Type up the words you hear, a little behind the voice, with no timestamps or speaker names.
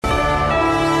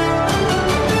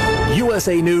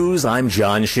USA News, I'm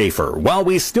John Schaefer. While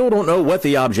we still don't know what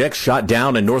the objects shot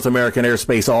down in North American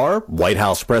airspace are, White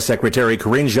House Press Secretary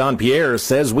Karine Jean-Pierre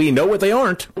says we know what they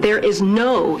aren't. There is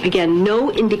no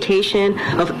indication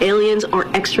of aliens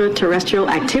or extraterrestrial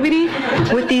activity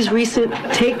with these recent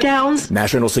takedowns.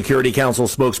 National Security Council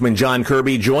spokesman John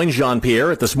Kirby joined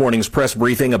Jean-Pierre at this morning's press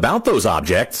briefing about those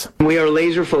objects. We are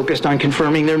laser focused on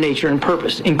confirming their nature and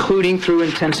purpose, including through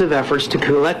intensive efforts to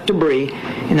collect debris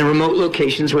in the remote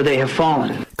locations where they have fallen.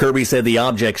 Kirby said the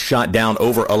objects shot down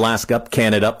over Alaska,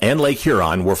 Canada, and Lake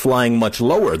Huron were flying much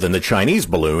lower than the Chinese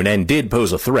balloon and did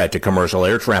pose a threat to commercial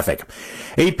air traffic.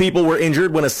 8 people were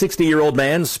injured when a 60-year-old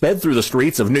man sped through the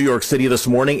streets of New York City this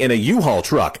morning in a U-Haul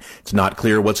truck. It's not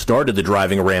clear what started the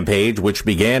driving rampage, which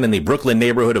began in the Brooklyn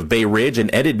neighborhood of Bay Ridge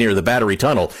and ended near the Battery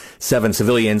Tunnel. 7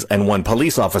 civilians and 1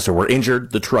 police officer were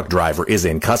injured. The truck driver is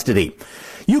in custody.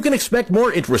 You can expect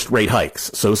more interest rate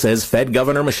hikes, so says Fed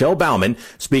Governor Michelle Baumann.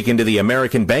 Speaking to the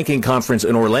American Banking Conference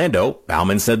in Orlando,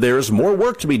 Baumann said there's more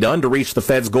work to be done to reach the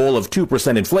Fed's goal of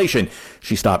 2% inflation.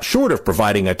 She stopped short of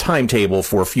providing a timetable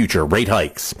for future rate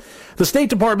hikes. The State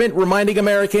Department reminding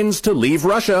Americans to leave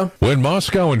Russia. When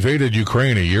Moscow invaded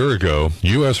Ukraine a year ago,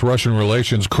 U.S.-Russian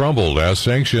relations crumbled as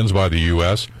sanctions by the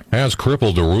U.S. has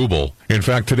crippled the ruble. In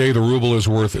fact, today the ruble is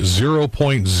worth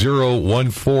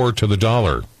 0.014 to the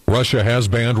dollar. Russia has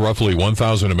banned roughly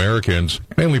 1,000 Americans,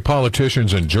 mainly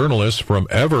politicians and journalists, from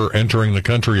ever entering the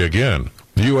country again.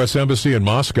 The U.S. Embassy in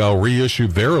Moscow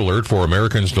reissued their alert for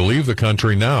Americans to leave the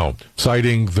country now,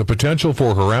 citing the potential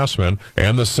for harassment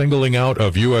and the singling out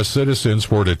of U.S. citizens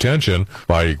for detention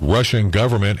by Russian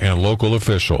government and local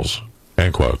officials.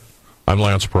 End quote. I'm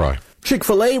Lance Pry.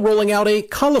 Chick-fil-A rolling out a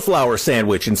cauliflower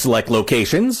sandwich in select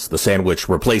locations. The sandwich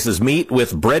replaces meat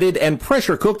with breaded and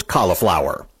pressure-cooked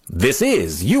cauliflower. This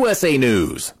is USA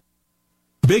News.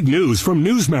 Big news from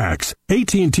Newsmax.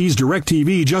 AT&T's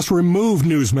DirecTV just removed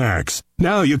Newsmax.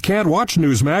 Now you can't watch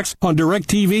Newsmax on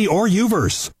DirecTV or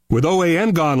Uverse. With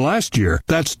OAN gone last year,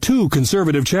 that's 2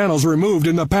 conservative channels removed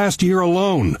in the past year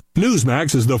alone.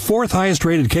 Newsmax is the 4th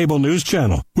highest-rated cable news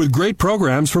channel, with great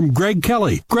programs from Greg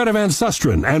Kelly, Greta Van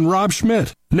Susteren, and Rob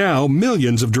Schmidt. Now,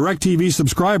 millions of DirecTV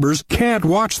subscribers can't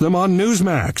watch them on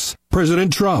Newsmax.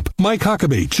 President Trump, Mike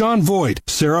Huckabee, John Voight,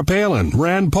 Sarah Palin,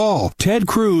 Rand Paul, Ted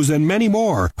Cruz, and many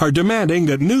more are demanding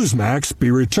that Newsmax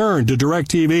be returned to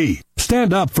DirecTV.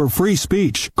 Stand up for free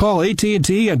speech. Call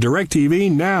AT&T and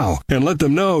DirecTV now and let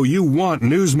them know you want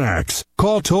Newsmax.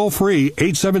 Call toll-free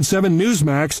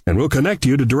 877-NEWSMAX and we'll connect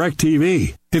you to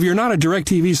DirecTV. If you're not a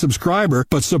DirecTV subscriber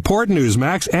but support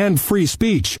Newsmax and free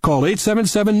speech, call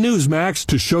 877-NEWSMAX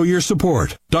to show your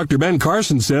support. Dr. Ben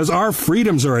Carson says our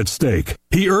freedoms are at stake.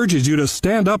 He urges you to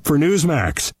stand up for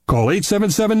Newsmax. Call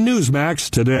 877-NEWSMAX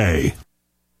today.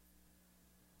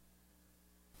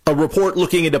 A report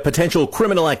looking into potential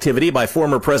criminal activity by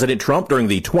former President Trump during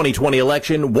the 2020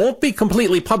 election won't be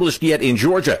completely published yet in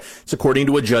Georgia. It's according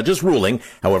to a judge's ruling.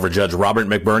 However, Judge Robert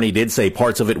McBurney did say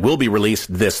parts of it will be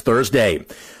released this Thursday.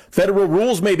 Federal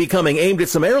rules may be coming aimed at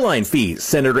some airline fees.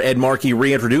 Senator Ed Markey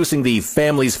reintroducing the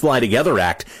Families Fly Together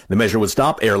Act. The measure would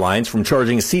stop airlines from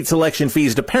charging seat selection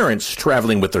fees to parents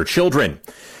traveling with their children.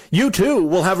 U2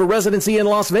 will have a residency in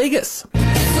Las Vegas.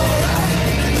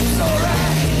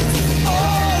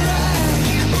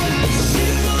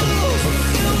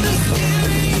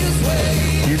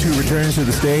 U2 returns to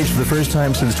the stage for the first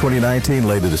time since 2019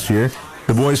 later this year.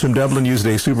 The boys from Dublin used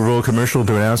a Super Bowl commercial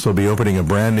to announce they'll be opening a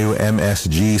brand new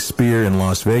MSG Sphere in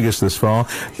Las Vegas this fall.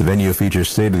 The venue features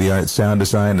state-of-the-art sound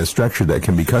design and a structure that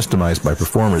can be customized by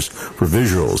performers for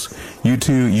visuals.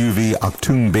 U2 UV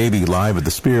Achtung Baby Live at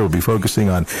the Sphere will be focusing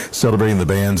on celebrating the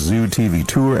band's Zoo TV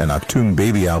tour and Achtung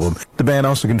Baby album. The band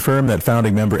also confirmed that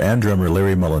founding member and drummer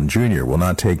Larry Mullen Jr. will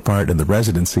not take part in the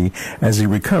residency as he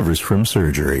recovers from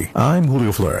surgery. I'm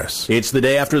Julio Flores. It's the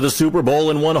day after the Super Bowl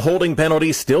and one holding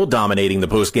penalty still dominating the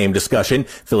post-game discussion.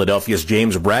 Philadelphia's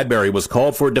James Bradbury was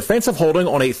called for defensive holding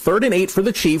on a 3rd and 8 for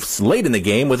the Chiefs late in the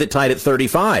game with it tied at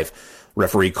 35.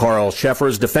 Referee Carl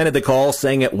Sheffers defended the call,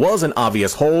 saying it was an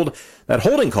obvious hold. That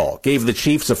holding call gave the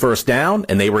Chiefs a first down,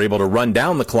 and they were able to run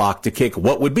down the clock to kick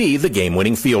what would be the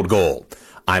game-winning field goal.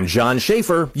 I'm John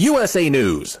Schaefer, USA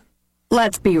News.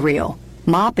 Let's be real.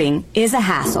 Mopping is a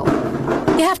hassle.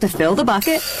 You have to fill the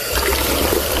bucket,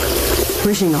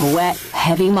 pushing a wet,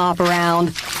 heavy mop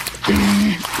around,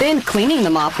 then cleaning the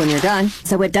mop when you're done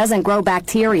so it doesn't grow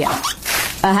bacteria.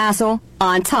 A hassle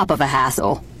on top of a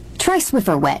hassle. Try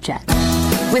Swiffer Wet Jet.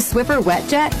 With Swiffer Wet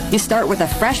Jet, you start with a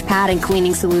fresh pad and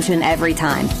cleaning solution every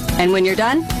time. And when you're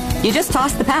done, you just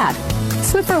toss the pad.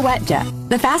 Swiffer Wet Jet,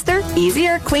 the faster,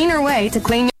 easier, cleaner way to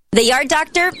clean your The Yard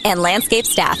Doctor and landscape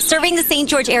staff, serving the St.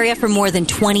 George area for more than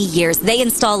 20 years. They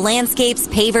install landscapes,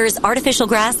 pavers, artificial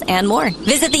grass, and more.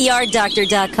 Visit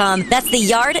theyarddoctor.com. That's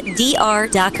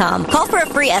theyarddr.com. Call for a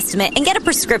free estimate and get a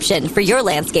prescription for your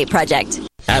landscape project.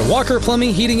 At Walker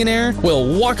Plumbing, Heating, and Air,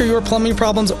 we'll walker your plumbing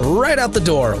problems right out the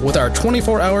door with our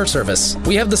 24-hour service.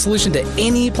 We have the solution to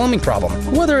any plumbing problem.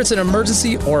 Whether it's an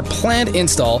emergency or planned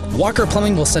install, Walker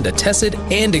Plumbing will send a tested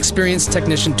and experienced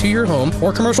technician to your home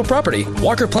or commercial property.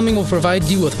 Walker Plumbing will provide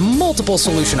you with multiple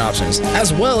solution options,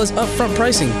 as well as upfront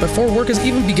pricing before work has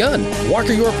even begun.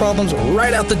 Walker your problems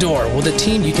right out the door with a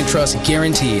team you can trust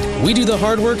guaranteed. We do the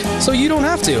hard work, so you don't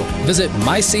have to. Visit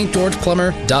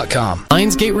mystgeorgeplumber.com.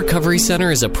 Lionsgate Recovery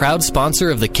Center is a proud sponsor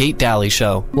of The Kate Daly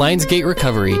Show. Lionsgate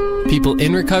Recovery. People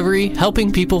in recovery,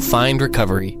 helping people find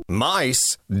recovery.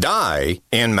 Mice die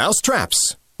in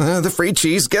mousetraps. The free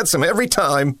cheese gets them every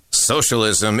time.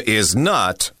 Socialism is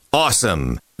not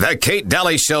awesome. The Kate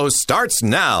Daly Show starts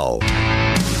now.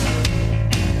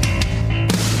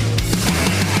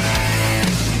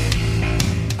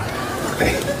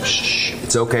 Hey, shh.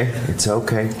 It's okay. It's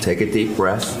okay. Take a deep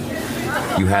breath.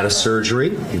 You had a surgery.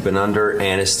 You've been under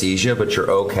anesthesia, but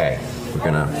you're okay. We're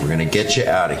gonna get you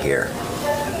out of here.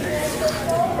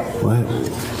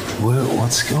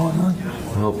 What's going on?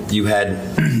 Well, you had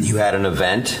an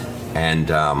event, and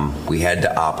we had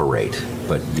to operate,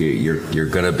 but you're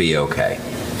gonna be okay.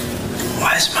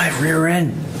 Why is my rear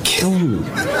end killing me?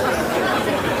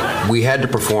 We had to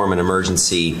perform an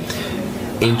emergency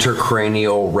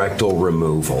intracranial rectal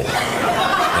removal,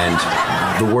 and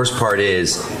the worst part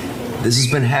is, this has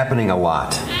been happening a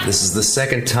lot. This is the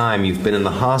second time you've been in the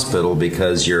hospital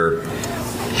because your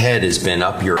head has been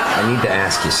up your... I need to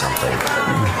ask you something.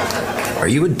 Are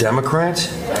you a Democrat?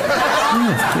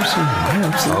 Yeah, of course I am.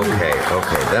 Yeah, absolutely.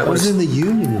 Okay. I was in the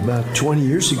Union about 20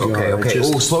 years ago. Okay.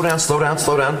 Oh, slow down.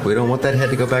 We don't want that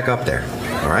head to go back up there.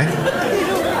 All right?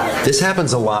 This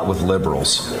happens a lot with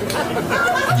liberals.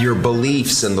 Your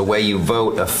beliefs and the way you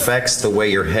vote affects the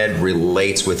way your head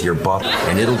relates with your body,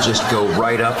 and it'll just go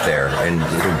right up there, and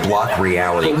it'll block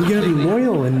reality. But we gotta be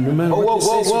loyal, and no matter what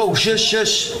they say... Whoa,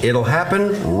 shush. It'll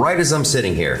happen right as I'm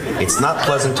sitting here. It's not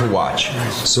pleasant to watch.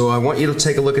 So I want you to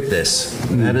take a look at this.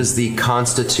 That is the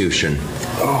Constitution.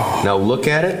 Now look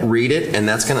at it, read it, and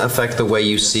that's going to affect the way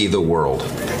you see the world.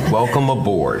 Welcome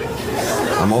aboard.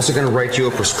 I'm also going to write you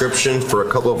a prescription for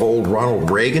a couple of old Ronald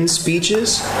Reagan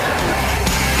speeches.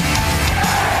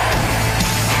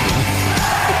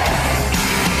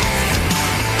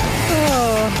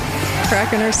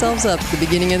 Cracking ourselves up at the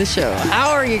beginning of the show.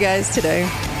 How are you guys today?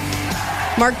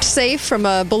 Marked safe from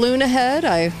a balloon ahead.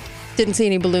 I didn't see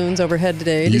any balloons overhead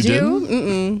today. Did you?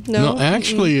 Mm-mm. No,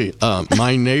 actually,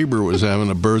 my neighbor was having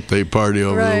a birthday party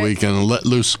over the weekend and let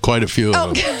loose quite a few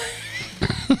of them.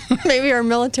 Maybe our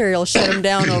military will shut them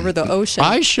down over the ocean.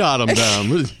 I shot them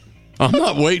down. I'm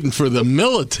not waiting for the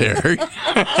military.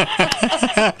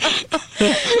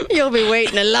 You'll be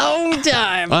waiting a long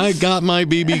time. I got my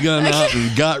BB gun out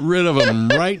and got rid of him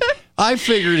right. I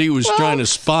figured he was trying to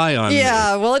spy on me.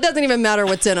 Yeah, well, it doesn't even matter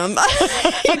what's in them.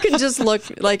 You can just look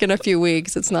like in a few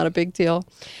weeks. It's not a big deal.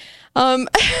 How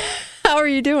are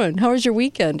you doing? How was your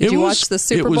weekend? Did you watch the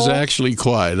Super Bowl? It was actually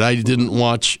quiet. I didn't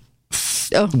watch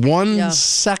one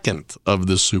second of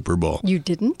the Super Bowl. You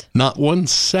didn't? Not 1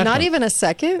 second. Not even a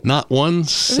second? Not 1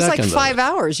 second. It was like 5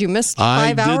 hours. You missed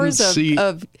 5 hours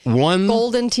of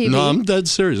golden TV. No, I'm dead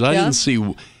serious. I didn't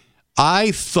see.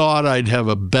 I thought I'd have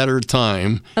a better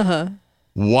time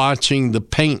watching the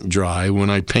paint dry when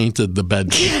I painted the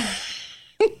bedroom.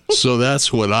 So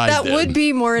that's what I did. That would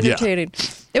be more entertaining. Yeah.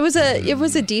 It was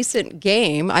a decent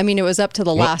game. I mean, it was up to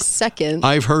the last second.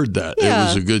 I've heard that. Yeah. It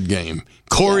was a good game.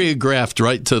 Choreographed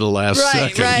right to the last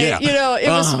second. Right. Yeah. You know, it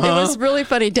was really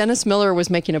funny. Dennis Miller was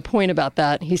making a point about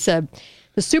that. He said,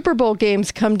 the Super Bowl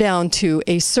games come down to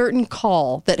a certain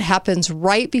call that happens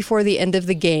right before the end of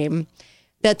the game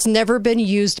that's never been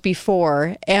used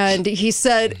before. And he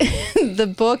said the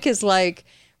book is like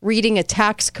reading a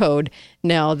tax code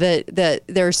now, that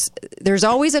there's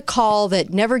always a call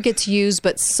that never gets used,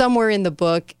 but somewhere in the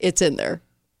book it's in there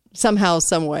somehow,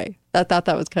 some way. I thought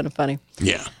that was kind of funny.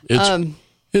 Yeah,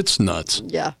 it's nuts.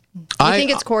 Yeah. I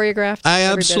think it's choreographed. I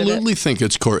absolutely think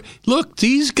it's choreographed. Look,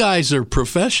 these guys are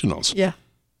professionals. Yeah.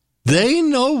 They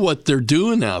know what they're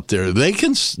doing out there. They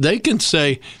can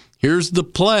say, here's the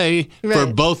play for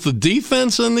both the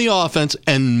defense and the offense,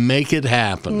 and make it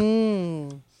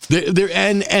happen. Make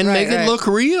it look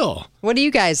real. What do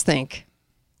you guys think?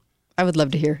 I would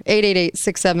love to hear.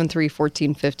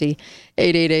 888-673-1450.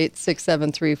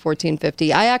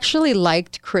 888-673-1450. I actually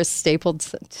liked Chris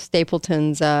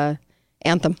Stapleton's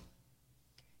anthem.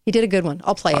 He did a good one.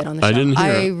 I'll play it on the show. I didn't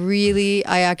hear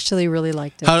I actually really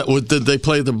liked it. Did they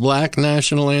play the Black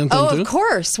National Anthem too? Of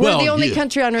course. We're the only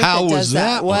country on earth that does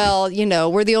that. One? Well,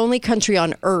 we're the only country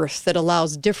on earth that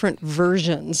allows different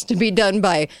versions to be done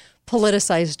by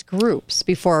politicized groups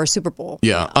before our Super Bowl.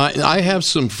 Yeah, I have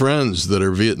some friends that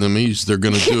are Vietnamese. They're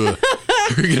going to do a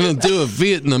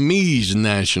Vietnamese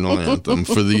national anthem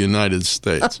for the United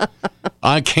States.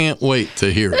 I can't wait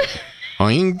to hear it.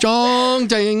 Ding dong,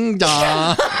 ding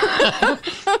dong.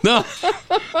 No.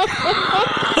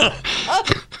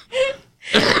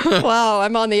 Wow,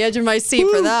 I'm on the edge of my seat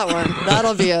for that one.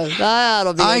 That'll be a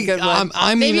good one.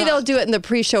 Maybe they'll do it in the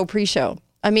pre-show.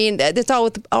 I mean, it's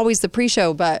always the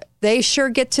pre-show, but they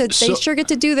sure get to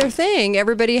do their thing.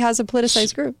 Everybody has a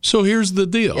politicized group. So here's the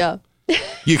deal. Yeah.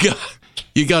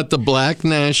 You got the Black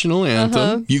National Anthem.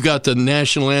 Uh-huh. You got the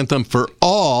National Anthem for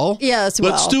all. Yes,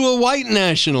 Let's do a white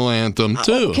National Anthem,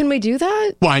 too. Can we do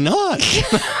that? Why not?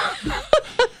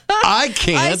 I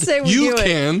can't. I say we you do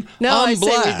can. It. No, I'm I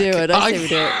black. say we do it. I say we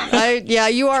do it. Yeah,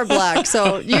 you are black,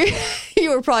 so you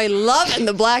were probably loving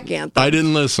the Black Anthem. I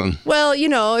didn't listen. Well,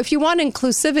 if you want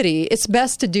inclusivity, it's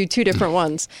best to do two different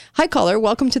ones. Hi, caller.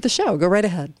 Welcome to the show. Go right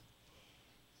ahead.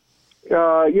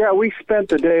 Yeah, we spent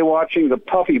the day watching the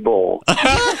Puffy Bowl.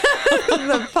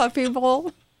 The Puffy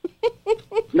Bowl?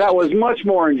 That was much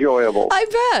more enjoyable. I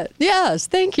bet. Yes.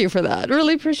 Thank you for that.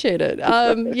 Really appreciate it.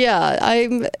 Yeah,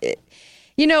 I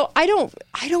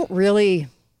don't really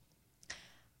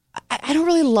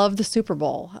love the Super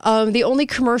Bowl. The only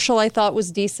commercial I thought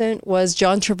was decent was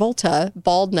John Travolta,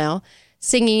 bald now,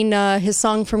 singing his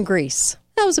song from Grease.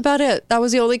 That was about it. That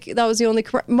was the only.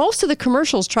 Most of the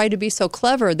commercials tried to be so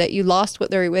clever that you lost what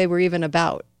they were even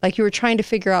about. Like you were trying to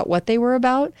figure out what they were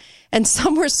about, and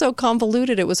some were so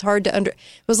convoluted it was hard to It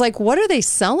was like, what are they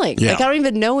selling? Yeah. Like I don't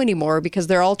even know anymore because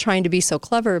they're all trying to be so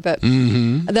clever. But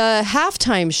the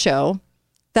halftime show,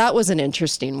 that was an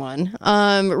interesting one.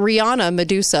 Rihanna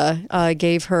Medusa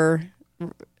gave her.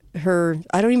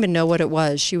 I don't even know what it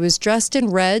was. She was dressed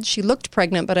in red. She looked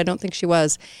pregnant, but I don't think she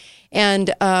was,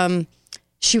 and.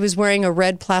 She was wearing a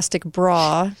red plastic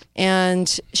bra,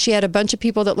 and she had a bunch of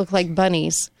people that looked like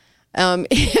bunnies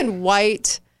in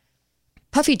white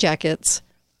puffy jackets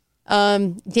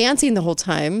dancing the whole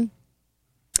time.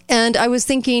 And I was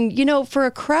thinking, for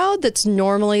a crowd that's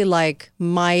normally like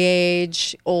my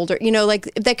age, older,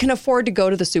 like that can afford to go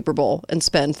to the Super Bowl and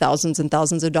spend thousands and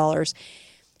thousands of dollars,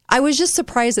 I was just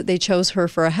surprised that they chose her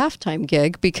for a halftime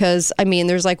gig because,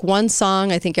 there's like one song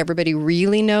I think everybody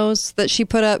really knows that she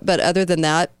put up, but other than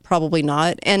that, probably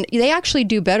not. And they actually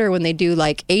do better when they do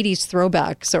like 80s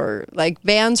throwbacks or like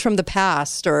bands from the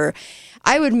past, or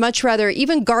I would much rather,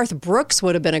 even Garth Brooks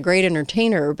would have been a great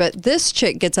entertainer, but this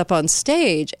chick gets up on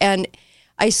stage and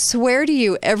I swear to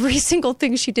you, every single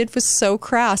thing she did was so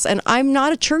crass. And I'm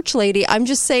not a church lady. I'm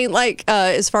just saying, like,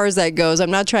 as far as that goes,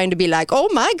 I'm not trying to be like, oh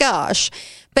my gosh.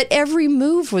 But every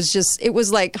move was it was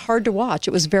like hard to watch.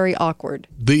 It was very awkward.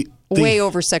 Way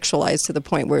over sexualized to the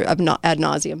point where I'm not ad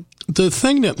nauseum. The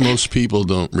thing that most people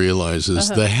don't realize is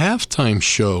the halftime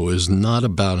show is not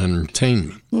about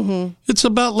entertainment. Mm-hmm. It's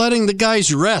about letting the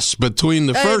guys rest between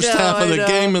the first half of the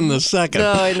game and the second.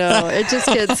 No, I know. It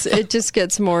just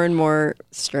gets more and more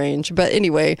strange. But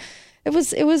anyway, it was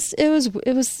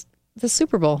the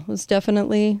Super Bowl. It was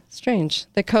definitely strange.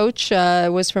 The coach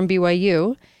was from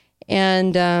BYU.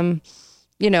 And,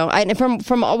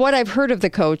 from what I've heard of the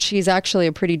coach, he's actually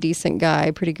a pretty decent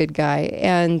guy, pretty good guy.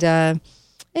 And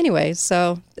anyway,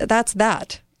 so that's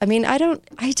that. I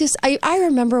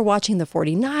remember watching the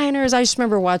 49ers. I just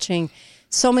remember watching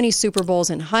so many Super Bowls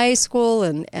in high school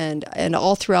and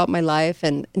all throughout my life.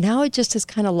 And now it just has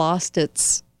kind of lost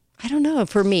its, I don't know,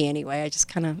 for me anyway. I just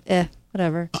kind of,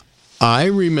 whatever. I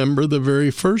remember the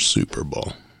very first Super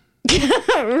Bowl.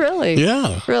 Really?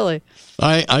 Yeah. Really?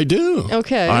 I do.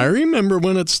 Okay. I remember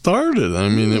when it started.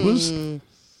 It was...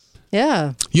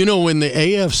 Yeah. When the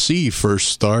AFC first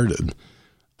started,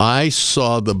 I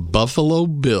saw the Buffalo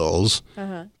Bills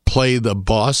play the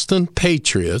Boston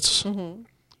Patriots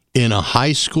in a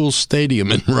high school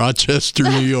stadium in Rochester,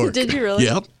 New York. Did you really?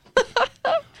 Yep.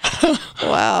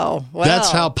 Wow.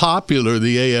 That's how popular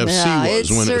the AFC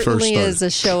was when it first started. It certainly is a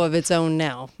show of its own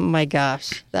now. Oh my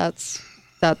gosh. That's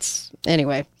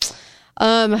anyway.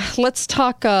 Let's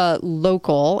talk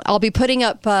local. I'll be putting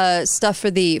up stuff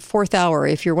for the fourth hour.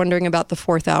 If you're wondering about the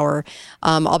fourth hour,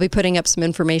 I'll be putting up some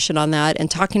information on that and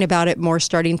talking about it more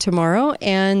starting tomorrow.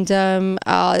 And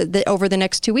over the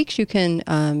next 2 weeks, you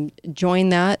can join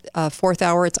that fourth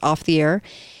hour. It's off the air.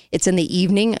 It's in the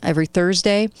evening every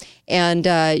Thursday. And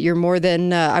you're more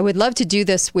than, I would love to do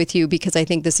this with you because I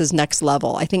think this is next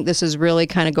level. I think this is really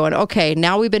kind of going, okay,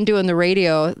 now we've been doing the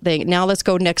radio thing. Now let's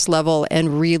go next level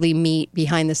and really meet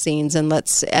behind the scenes. And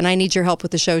I need your help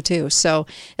with the show too. So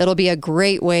it'll be a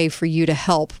great way for you to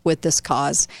help with this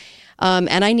cause.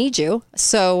 And I need you.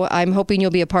 So I'm hoping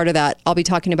you'll be a part of that. I'll be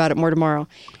talking about it more tomorrow.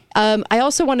 I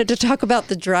also wanted to talk about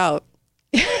the drought.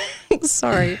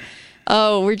 Sorry.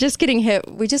 Oh, we're just getting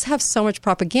hit. We just have so much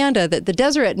propaganda that the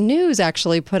Deseret News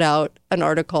actually put out an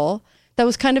article that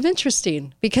was kind of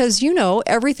interesting because,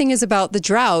 everything is about the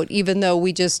drought, even though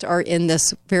we just are in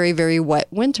this very, very wet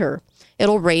winter.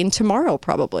 It'll rain tomorrow,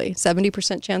 probably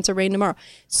 70% chance of rain tomorrow.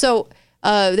 So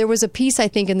there was a piece, I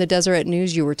think, in the Deseret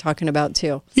News you were talking about,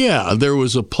 too. Yeah, there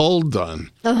was a poll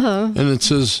done. And it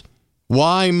says,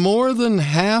 why more than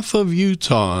half of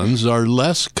Utahns are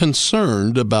less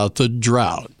concerned about the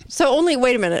drought. So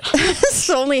wait a minute.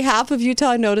 So only half of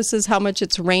Utah notices how much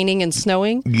it's raining and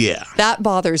snowing? Yeah. That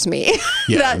bothers me.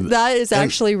 Yeah. that is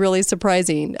actually really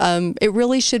surprising. It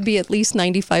really should be at least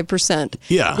 95%.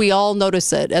 Yeah. We all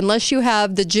notice it. Unless you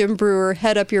have the Jim Brewer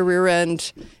head up your rear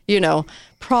end,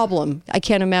 problem. I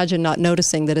can't imagine not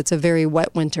noticing that it's a very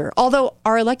wet winter. Although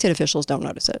our elected officials don't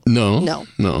notice it. No.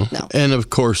 And of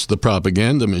course, the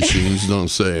propaganda machines don't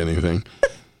say anything.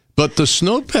 But the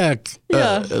snowpack,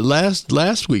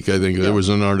 last week, I think there was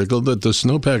an article that the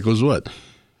snowpack was what?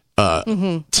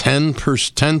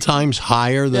 10 times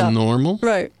higher than normal?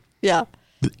 Right. Yeah.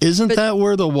 Isn't that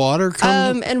where the water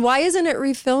comes? And why isn't it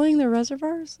refilling the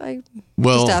reservoirs?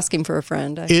 Just asking for a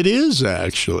friend. It is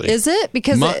actually. Is it?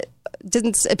 Because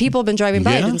people have been driving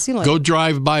by. It didn't seem like Go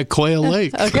drive by Quail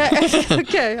Lake.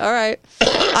 Okay. All right.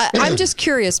 I'm just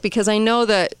curious because I know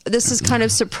that this is kind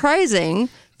of surprising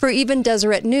for even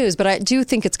Deseret News, but I do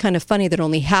think it's kind of funny that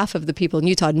only half of the people in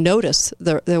Utah notice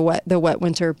the wet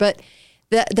winter. But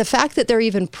the fact that they're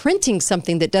even printing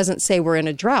something that doesn't say we're in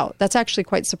a drought, that's actually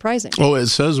quite surprising. Oh, it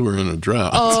says we're in a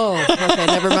drought. Oh, okay,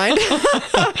 never mind.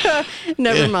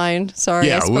 Never mind. Sorry,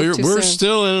 yeah, I spoke we're too soon.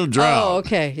 Still in a drought. Oh,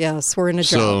 okay, yes, we're in a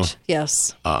drought. So,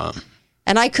 yes.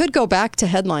 And I could go back to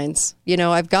headlines.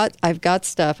 I've got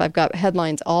stuff. I've got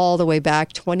headlines all the way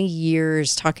back 20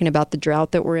 years talking about the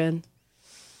drought that we're in.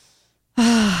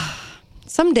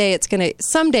 Someday it's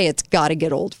got to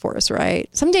get old for us, right?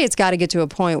 Someday it's got to get to a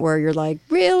point where you're like,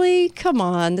 really? Come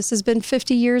on. This has been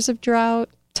 50 years of drought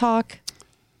talk.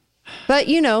 But,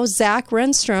 Zach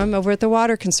Renstrom over at the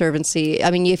Water Conservancy, I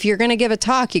mean, if you're going to give a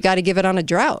talk, you got to give it on a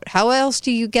drought. How else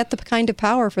do you get the kind of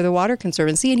power for the Water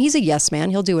Conservancy? And he's a yes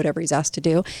man. He'll do whatever he's asked to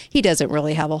do. He doesn't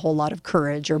really have a whole lot of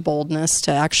courage or boldness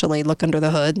to actually look under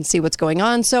the hood and see what's going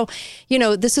on. So,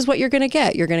 this is what you're going to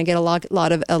get. You're going to get a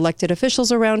lot of elected officials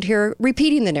around here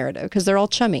repeating the narrative because they're all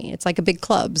chummy. It's like a big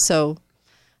club. So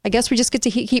I guess we just get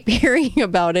to keep hearing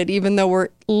about it, even though we're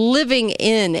living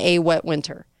in a wet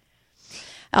winter.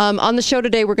 On the show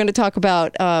today, we're going to talk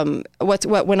about what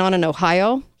went on in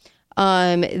Ohio,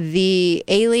 the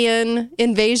alien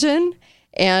invasion,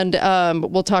 and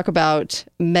we'll talk about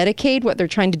Medicaid, what they're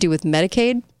trying to do with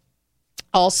Medicaid.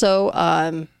 Also,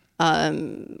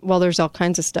 there's all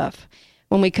kinds of stuff.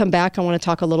 When we come back, I want to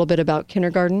talk a little bit about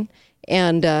kindergarten.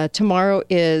 And tomorrow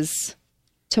is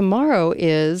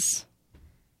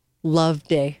Love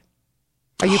Day.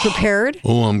 Are you prepared?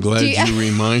 Oh, I'm glad you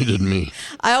reminded me.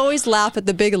 I always laugh at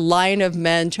the big line of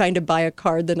men trying to buy a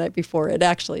card the night before. It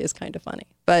actually is kind of funny.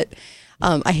 But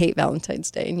I hate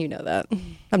Valentine's Day, and you know that.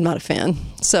 I'm not a fan.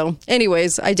 So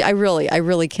anyways, I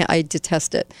really can't. I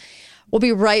detest it. We'll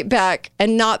be right back,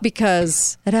 and not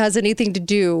because it has anything to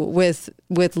do with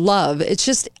love. It's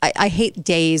just I hate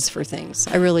days for things.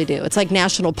 I really do. It's like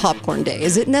National Popcorn Day.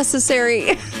 Is it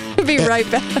necessary? Be right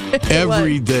back.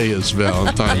 Every day is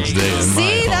Valentine's Day in my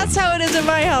See, home. that's how it is in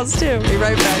my house too. Be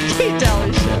right back. Kate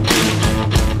Daly Show.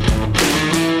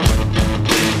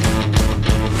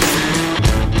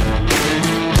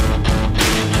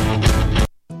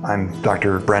 I'm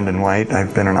Dr. Brendan White.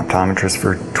 I've been an optometrist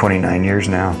for 29 years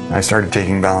now. I started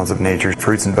taking Balance of Nature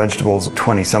fruits and vegetables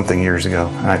 20-something years ago,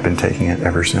 and I've been taking it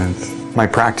ever since. My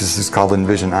practice is called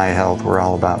Envision Eye Health. We're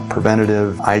all about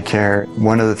preventative eye care.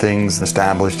 One of the things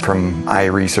established from eye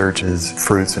research is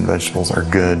fruits and vegetables are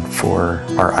good for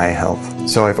our eye health.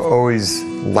 So I've always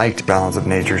liked Balance of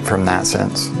Nature from that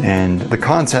sense. And the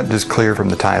concept is clear from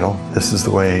the title. This is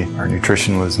the way our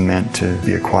nutrition was meant to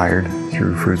be acquired,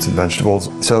 through fruits and vegetables.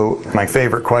 So my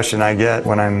favorite question I get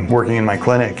when I'm working in my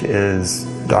clinic is,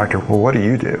 Doctor, well, what do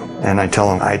you do? And I tell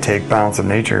them I take Balance of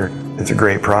Nature. It's a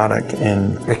great product,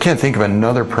 and I can't think of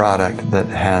another product that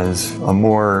has a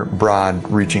more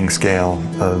broad-reaching scale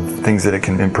of things that it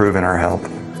can improve in our health.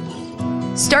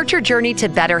 Start your journey to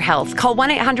better health. Call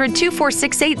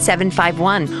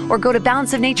 1-800-246-8751 or go to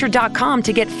balanceofnature.com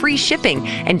to get free shipping.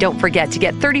 And don't forget to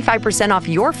get 35% off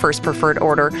your first preferred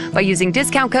order by using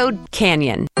discount code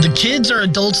CANYON. The kids are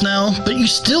adults now, but you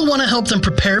still want to help them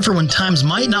prepare for when times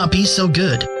might not be so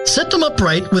good. Set them up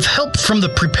right with help from the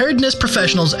preparedness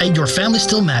professionals at Your Family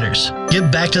Still Matters.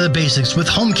 Get back to the basics with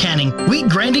home canning, wheat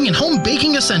grinding, and home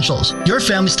baking essentials. Your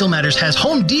Family Still Matters has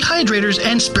home dehydrators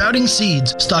and sprouting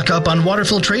seeds. Stock up on water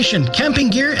filtration, camping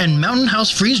gear, and Mountain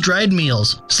House freeze-dried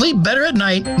meals. Sleep better at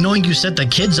night knowing you set the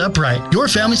kids up right. Your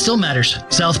Family Still Matters.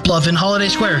 South Bluff in Holiday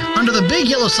Square, under the big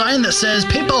yellow sign that says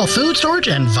Paintball Food Storage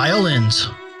and Violins.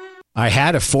 I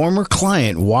had a former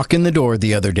client walk in the door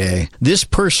the other day. This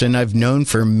person I've known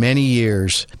for many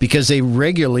years because they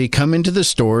regularly come into the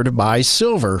store to buy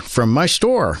silver from my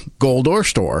store, Gold Ore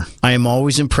Store. I am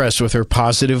always impressed with her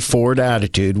positive forward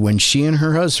attitude when she and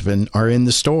her husband are in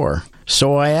the store.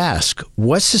 So I ask,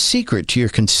 what's the secret to your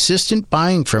consistent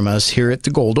buying from us here at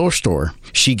the Gold Ore Store?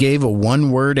 She gave a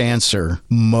one-word answer,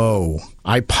 Mo.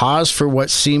 I paused for what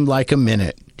seemed like a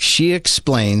minute. She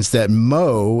explains that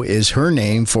Mo is her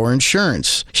name for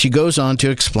insurance. She goes on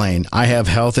to explain, I have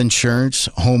health insurance,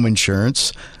 home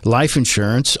insurance, life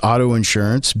insurance, auto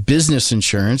insurance, business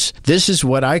insurance. This is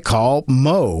what I call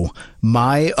Mo,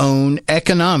 my own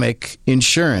economic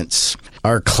insurance.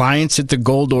 Our clients at the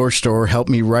Gold Ore Store help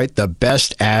me write the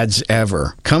best ads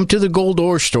ever. Come to the Gold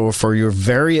Ore Store for your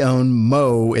very own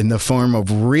Mo in the form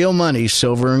of real money,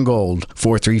 silver and gold.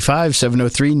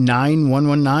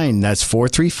 435-703-9119. That's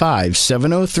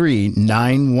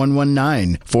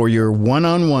 435-703-9119 for your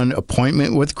one-on-one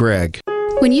appointment with Greg.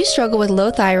 When you struggle with low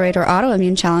thyroid or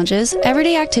autoimmune challenges,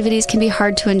 everyday activities can be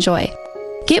hard to enjoy.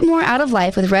 Get more out of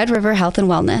life with Red River Health and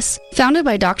Wellness. Founded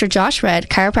by Dr. Josh Red,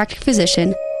 chiropractic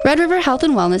physician, Red River Health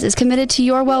and Wellness is committed to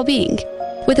your well-being.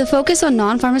 With a focus on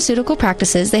non-pharmaceutical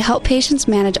practices, they help patients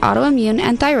manage autoimmune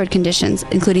and thyroid conditions,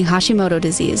 including Hashimoto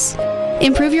disease.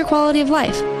 Improve your quality of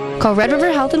life. Call Red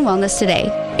River Health and Wellness today,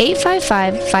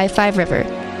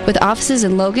 855-55-RIVER, with offices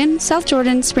in Logan, South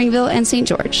Jordan, Springville, and St.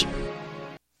 George.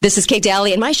 This is Kate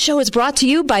Daly, and my show is brought to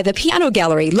you by the Piano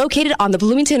Gallery, located on the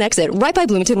Bloomington exit, right by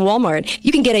Bloomington Walmart.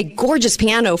 You can get a gorgeous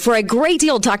piano for a great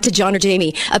deal. Talk to John or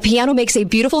Jamie. A piano makes a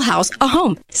beautiful house a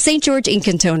home. St. George Ink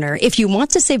and Toner. If you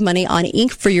want to save money on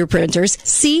ink for your printers,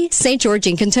 see St. George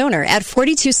Ink and Toner at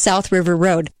 42 South River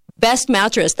Road. Best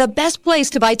Mattress, the best place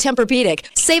to buy Tempur-Pedic.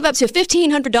 Save up to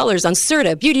 $1,500 on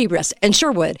Serta, Beauty Rest, and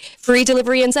Sherwood. Free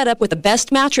delivery and setup with the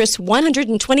Best Mattress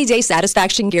 120-day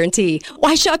satisfaction guarantee.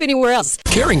 Why shop anywhere else?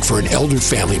 Caring for an elder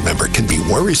family member can be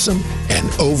worrisome and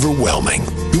overwhelming.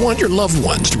 You want your loved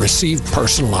ones to receive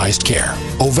personalized care.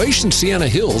 Ovation Sienna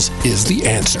Hills is the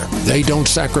answer. They don't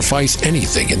sacrifice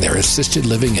anything in their assisted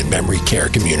living and memory care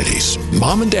communities.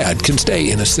 Mom and Dad can stay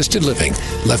in assisted living,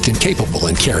 left in capable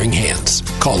and caring hands.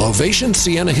 Call Ovation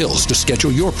Sienna Hills to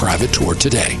schedule your private tour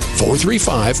today.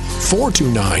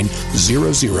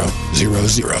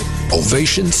 435-429-0000.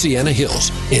 Ovation Sienna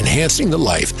Hills, enhancing the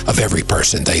life of every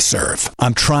person they serve.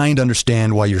 I'm trying to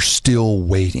understand why you're still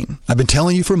waiting. I've been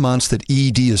telling you for months that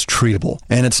ED is treatable,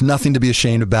 and it's nothing to be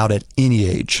ashamed about at any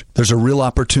age. There's a real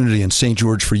opportunity in St.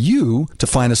 George for you to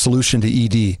find a solution to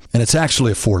ED, and it's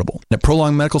actually affordable. At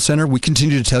Prolong Medical Center, we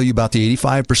continue to tell you about the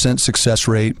 85% success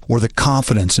rate or the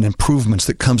confidence and improvements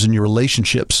that comes in your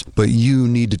relationships, but you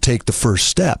need to take the first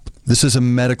step. This is a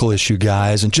medical issue,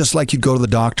 guys, and just like you go to the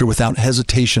doctor without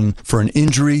hesitation for an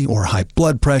injury or high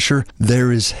blood pressure,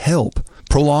 there is help.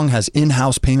 Prolong has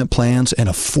in-house payment plans and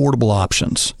affordable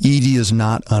options. ED is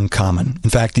not uncommon. In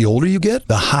fact, the older you get,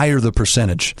 the higher the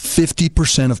percentage.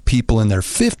 50% of people in their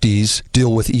 50s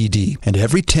deal with ED, and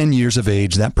every 10 years of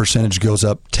age, that percentage goes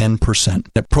up 10%.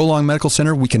 At Prolong Medical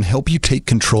Center, we can help you take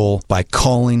control by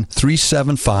calling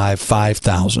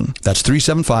 375-5000. That's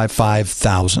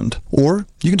 375-5000. Or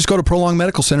you can just go to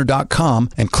prolongmedicalcenter.com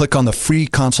and click on the free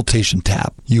consultation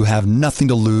tab. You have nothing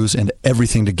to lose and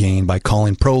everything to gain by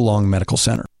calling Prolong Medical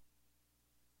Center.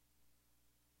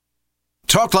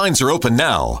 Talk lines are open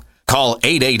now. Call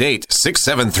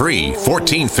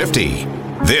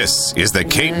 888-673-1450. This is the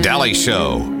Kate Daly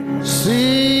Show.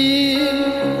 See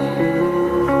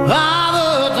by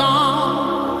the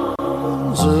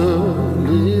dawn's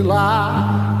early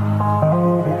light,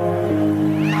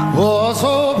 oh,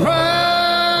 so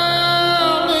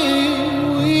proudly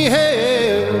we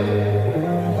hailed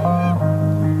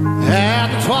at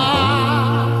the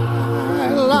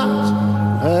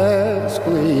twilight's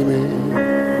gleaming,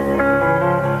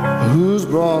 whose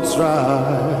broad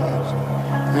stripes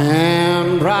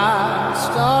and bright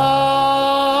stars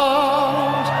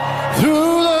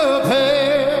through the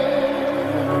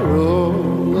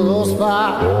perilous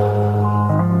fight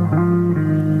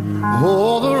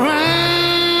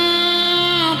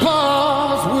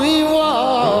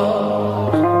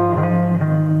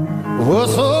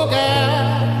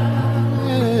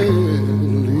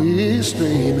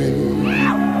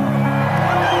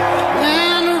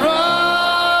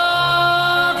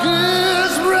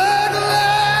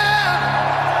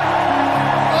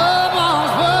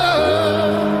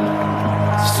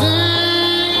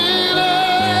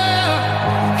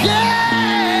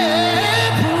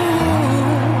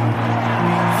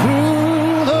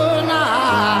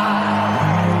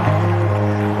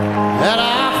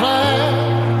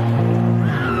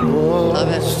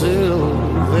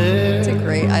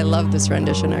this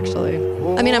rendition, actually.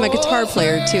 I mean, I'm a guitar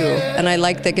player, too, and I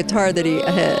like the guitar that he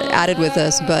added with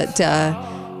us, but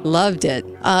loved it.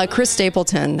 Chris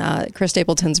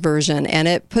Stapleton's version, and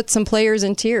it put some players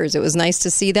in tears. It was nice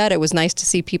to see that. It was nice to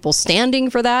see people standing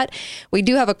for that. We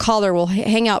do have a caller. We'll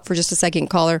hang out for just a second,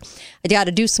 caller. I got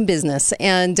to do some business,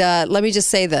 and let me just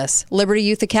say this. Liberty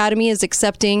Youth Academy is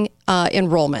accepting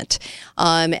enrollment.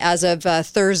 As of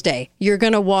Thursday, you're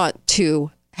going to want to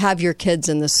have your kids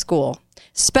in this school.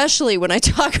 Especially when I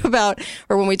talk about,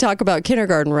 or when we talk about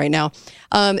kindergarten right now.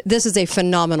 This is a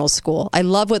phenomenal school. I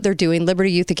love what they're doing.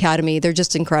 Liberty Youth Academy, they're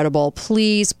just incredible.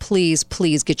 Please, please,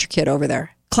 please get your kid over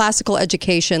there. Classical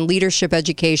education, leadership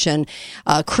education,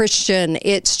 Christian,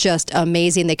 it's just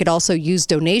amazing. They could also use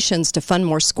donations to fund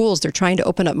more schools. They're trying to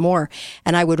open up more.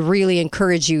 And I would really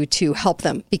encourage you to help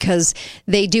them because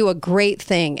they do a great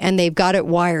thing and they've got it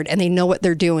wired and they know what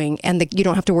they're doing and you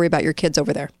don't have to worry about your kids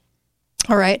over there.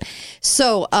 All right.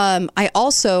 So I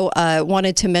also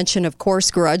wanted to mention, of course,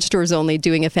 Garage Doors Only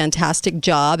doing a fantastic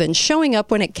job and showing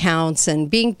up when it counts and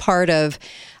being part of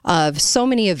so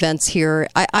many events here.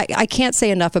 I can't say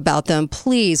enough about them.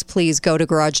 Please, please go to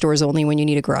Garage Doors Only when you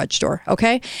need a garage door.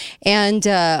 Okay. And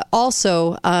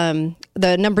also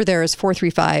the number there is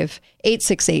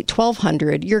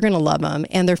 435-868-1200. You're going to love them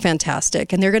and they're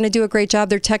fantastic and they're going to do a great job.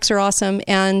 Their techs are awesome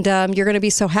and you're going to be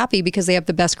so happy because they have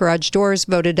the best garage doors,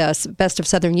 voted best of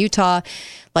Southern Utah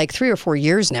like 3 or 4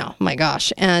 years now. My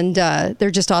gosh. And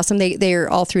they're just awesome. They are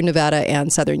all through Nevada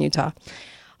and Southern Utah.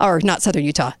 Or not Southern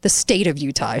Utah, the state of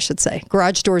Utah, I should say.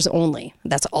 Garage Doors Only.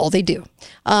 That's all they do.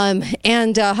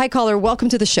 Hi, caller. Welcome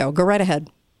to the show. Go right ahead.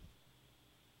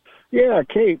 Yeah,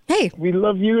 Kate. Hey. We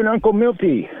love you and Uncle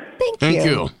Milty. Thank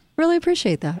you. Really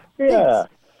appreciate that. Yeah.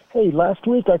 Thanks. Hey, last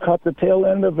week I caught the tail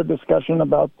end of a discussion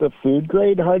about the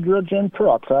food-grade hydrogen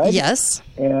peroxide. Yes.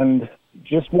 And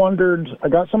just wondered, I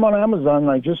got some on Amazon,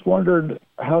 and I just wondered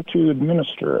how to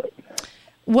administer it.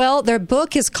 Well, their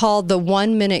book is called The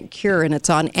 1 Minute Cure, and it's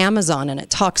on Amazon, and it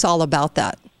talks all about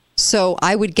that. So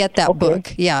I would get that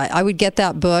book. Yeah, I would get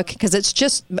that book because it's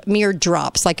just mere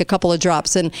drops, like a couple of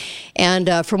drops. And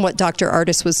from what Dr.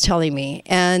 Artis was telling me.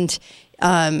 And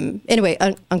anyway,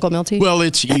 Uncle Milty? Well,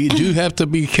 you do have to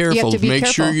be careful. Make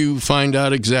sure you find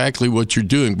out exactly what you're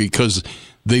doing because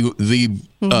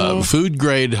the food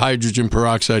grade hydrogen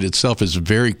peroxide itself is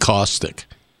very caustic.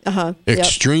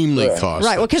 Extremely caustic.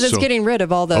 Right, well, because it's getting rid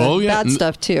of all the bad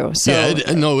stuff, too. So,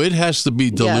 it has to be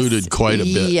diluted quite a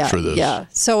bit for this. Yeah,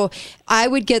 so I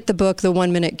would get the book, The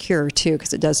 1 Minute Cure, too,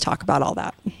 because it does talk about all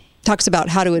that. Talks about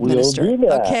how to administer. We'll do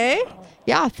that. Okay?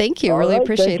 Yeah, thank you. Really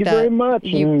appreciate that. Thank you very much,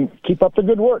 and keep up the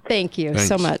good work. Thank you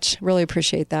so much. Really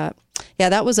appreciate that. Yeah,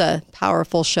 that was a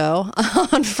powerful show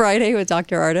on Friday with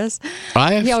Dr. Artis.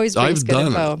 He always brings good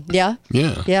info. Yeah?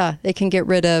 Yeah, they can get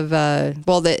rid of,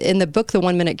 in the book, The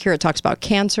 1 Minute Cure, it talks about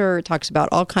cancer, it talks about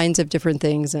all kinds of different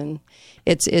things, and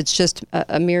it's just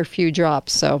a mere few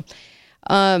drops. So,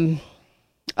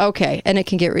 okay, and it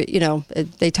can get,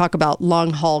 they talk about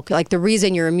long haul, like the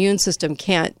reason your immune system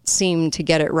can't seem to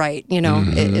get it right,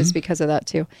 is because of that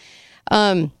too.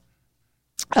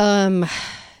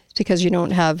 Because you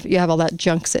have all that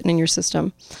junk sitting in your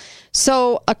system.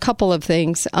 So a couple of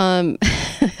things.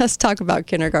 Let's talk about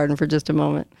kindergarten for just a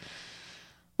moment.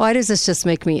 Why does this just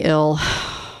make me ill?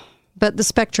 But the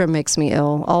Spectrum makes me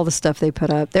ill. All the stuff they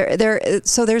put up.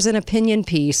 So there's an opinion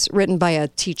piece written by a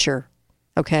teacher,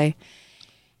 okay?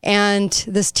 And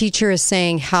this teacher is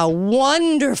saying how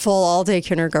wonderful all-day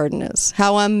kindergarten is,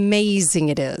 how amazing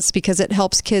it is, because it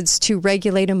helps kids to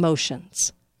regulate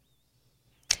emotions.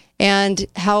 And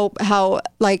how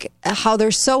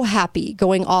they're so happy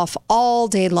going off all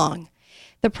day long.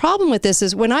 The problem with this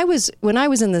is when I was in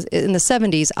the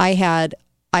 70s, I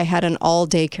had an all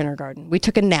day kindergarten. We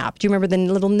took a nap. Do you remember the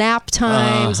little nap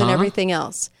times and everything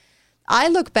else? I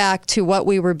look back to what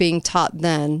we were being taught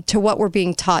then to what we're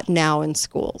being taught now in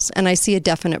schools, and I see a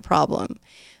definite problem.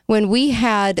 When we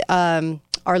had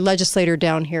our legislator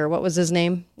down here, what was his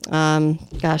name?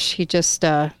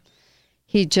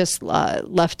 He just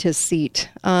left his seat.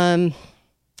 I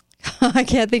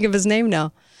can't think of his name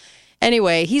now.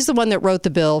 Anyway, he's the one that wrote the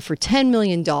bill for $10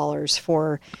 million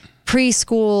for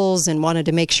preschools and wanted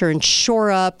to make sure and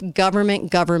shore up government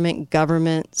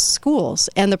schools.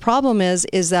 And the problem is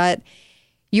that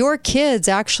your kids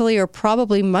actually are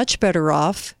probably much better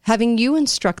off having you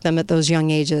instruct them at those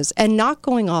young ages and not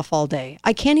going off all day.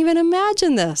 I can't even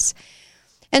imagine this.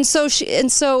 And so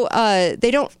they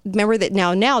don't remember that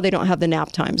now they don't have the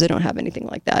nap times. They don't have anything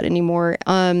like that anymore.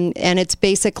 And it's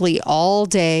basically all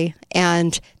day.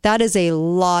 And that is a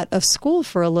lot of school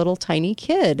for a little tiny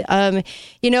kid. But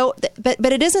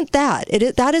it isn't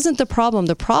that. That isn't the problem.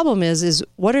 The problem is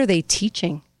what are they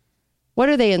teaching? What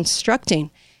are they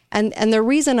instructing? And the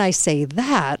reason I say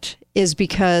that is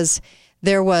because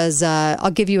there was,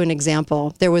 I'll give you an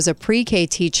example. There was a pre-K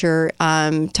teacher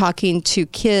talking to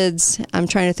kids. I'm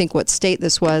trying to think what state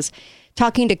this was.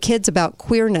 Talking to kids about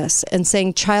queerness and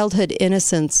saying childhood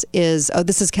innocence is,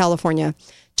 this is California.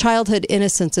 Childhood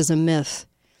innocence is a myth.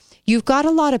 You've got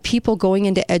a lot of people going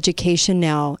into education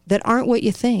now that aren't what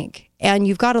you think. And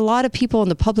you've got a lot of people in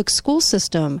the public school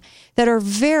system that are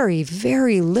very,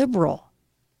 very liberal.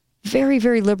 Very,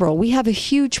 very liberal. We have a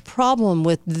huge problem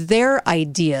with their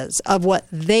ideas of what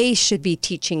they should be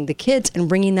teaching the kids and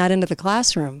bringing that into the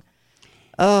classroom.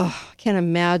 Oh, I can't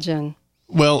imagine.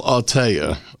 Well, I'll tell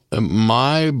you,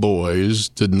 my boys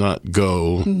did not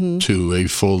go to a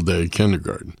full-day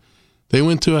kindergarten. They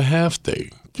went to a half-day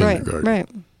kindergarten. Right.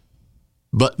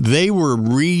 But they were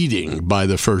reading by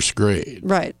the first grade.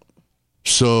 Right.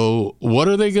 So what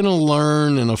are they going to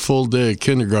learn in a full day of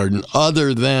kindergarten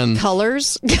other than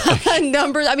colors,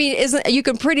 numbers? I mean, you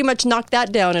can pretty much knock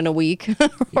that down in a week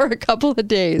or a couple of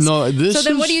days. No, so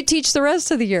then what do you teach the rest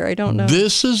of the year? I don't know.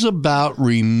 This is about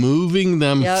removing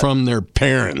them from their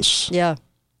parents. Yeah.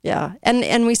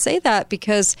 And we say that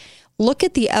because look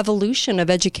at the evolution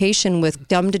of education with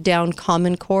dumbed down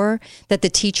Common Core that the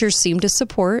teachers seem to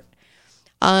support.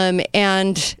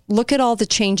 And look at all the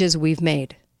changes we've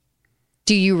made.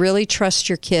 Do you really trust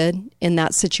your kid in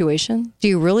that situation? Do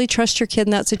you really trust your kid in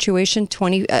that situation?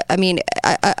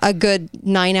 A good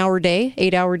 9-hour day,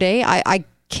 8-hour day? I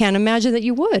can't imagine that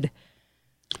you would.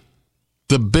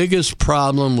 The biggest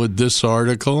problem with this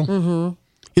article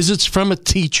is it's from a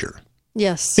teacher.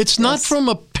 Yes. It's not from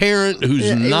a parent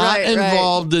who's not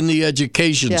involved in the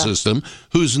education system,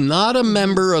 who's not a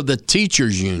member of the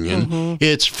teachers union.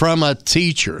 It's from a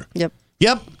teacher.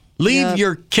 Yep. Leave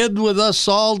your kid with us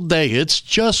all day. It's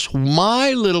just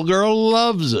my little girl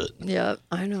loves it. Yeah,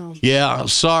 I know. Yeah,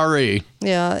 sorry.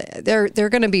 Yeah, they're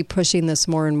going to be pushing this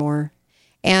more and more.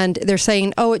 And they're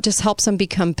saying, it just helps them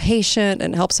become patient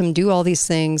and helps them do all these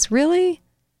things. Really?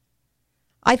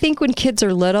 I think when kids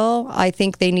are little, I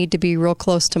think they need to be real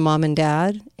close to mom and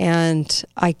dad. And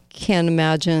I can't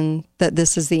imagine that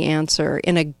this is the answer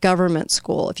in a government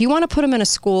school. If you want to put them in a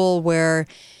school where...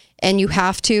 And you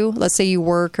have to, let's say you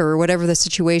work or whatever the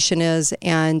situation is,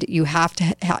 and you have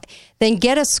to, then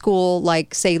get a school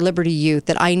like, say, Liberty Youth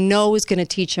that I know is going to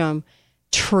teach them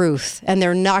truth. And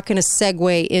they're not going to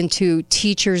segue into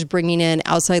teachers bringing in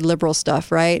outside liberal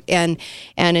stuff, right? And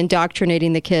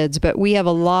indoctrinating the kids. But we have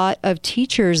a lot of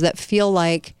teachers that feel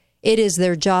like it is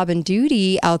their job and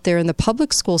duty out there in the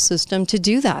public school system to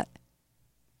do that.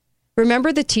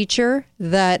 Remember the teacher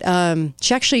that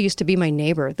she actually used to be my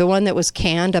neighbor, the one that was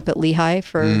canned up at Lehigh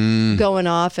for going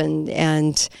off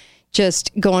and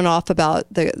just going off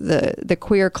about the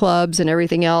queer clubs and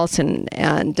everything else,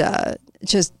 and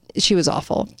just she was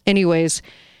awful. Anyways,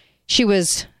 she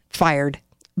was fired,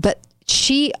 but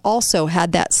she also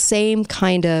had that same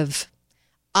kind of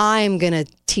I'm going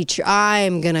to teach you,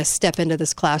 I'm going to step into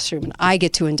this classroom and I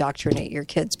get to indoctrinate your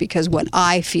kids because what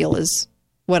I feel is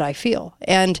what I feel.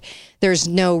 And there's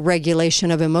no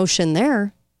regulation of emotion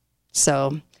there.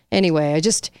 So anyway,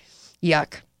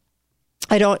 yuck.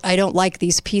 I don't like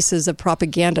these pieces of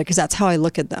propaganda because that's how I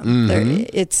look at them.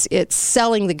 It's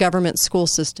selling the government school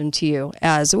system to you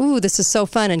as, ooh, this is so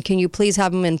fun. And can you please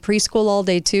have them in preschool all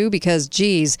day too? Because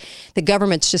geez, the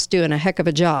government's just doing a heck of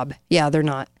a job. Yeah, they're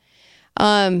not.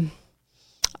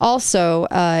 Also,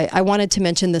 I wanted to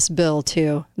mention this bill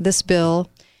too. This bill,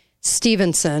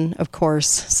 Stevenson, of course,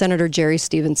 Senator Jerry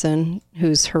Stevenson,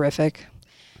 who's horrific.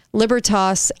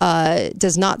 Libertas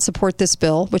does not support this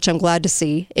bill, which I'm glad to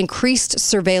see. Increased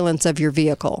surveillance of your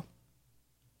vehicle.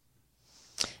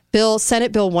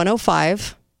 Senate Bill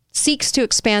 105 seeks to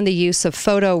expand the use of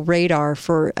photo radar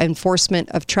for enforcement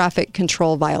of traffic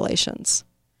control violations.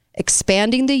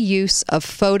 Expanding the use of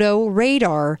photo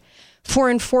radar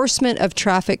for enforcement of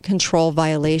traffic control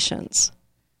violations.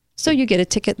 So you get a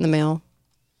ticket in the mail.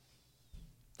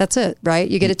 That's it, right?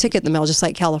 You get a ticket in the mail, just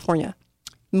like California.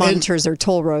 Monitors their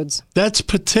toll roads. That's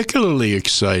particularly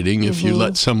exciting if you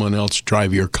let someone else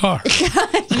drive your car.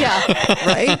 Yeah,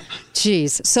 right?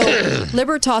 Jeez. So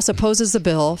Libertas opposes the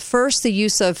bill. First, the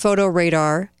use of photo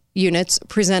radar units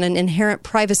present an inherent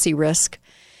privacy risk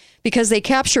because they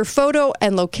capture photo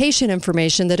and location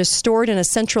information that is stored in a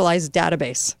centralized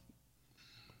database.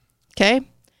 Okay?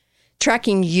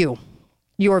 Tracking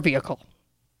your vehicle.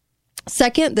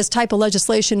 Second, this type of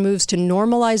legislation moves to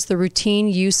normalize the routine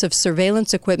use of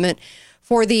surveillance equipment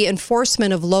for the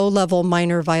enforcement of low-level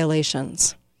minor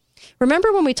violations.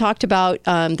 Remember when we talked about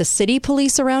the city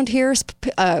police around here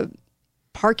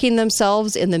parking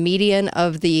themselves in the median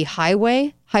of the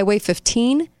Highway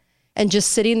 15, and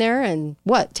just sitting there and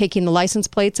taking the license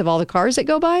plates of all the cars that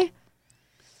go by?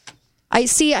 I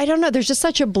don't know. There's just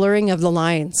such a blurring of the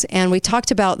lines. And we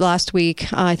talked about last week,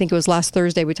 I think it was last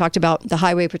Thursday, we talked about the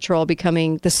Highway Patrol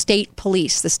becoming the state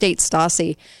police, the state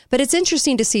Stasi. But it's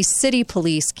interesting to see city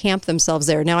police camp themselves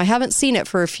there. Now, I haven't seen it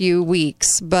for a few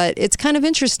weeks, but it's kind of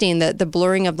interesting that the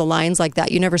blurring of the lines like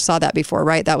that. You never saw that before,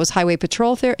 right? That was Highway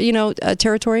Patrol,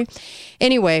 territory.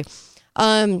 Anyway,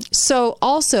 so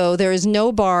also there is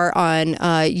no bar on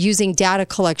using data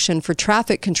collection for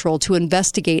traffic control to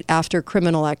investigate after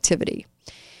criminal activity.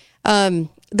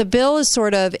 The bill is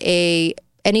sort of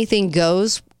anything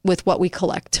goes with what we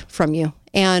collect from you,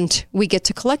 and we get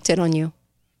to collect it on you.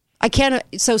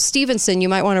 So Stevenson, you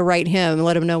might want to write him and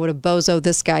let him know what a bozo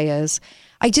this guy is.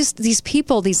 These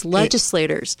people, these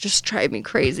legislators just drive me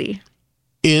crazy.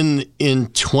 In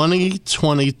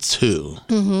 2022,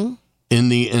 in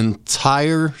the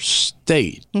entire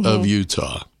state of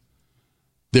Utah,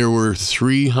 there were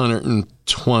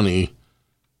 320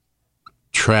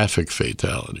 traffic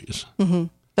fatalities.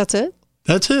 That's it?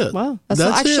 That's it. Wow.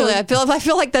 I feel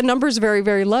like that number is very,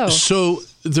 very low. So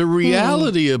the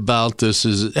reality about this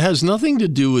is it has nothing to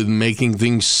do with making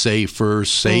things safer,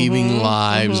 saving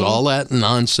lives, all that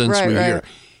nonsense we hear.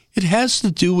 It has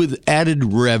to do with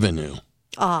added revenue.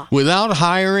 Without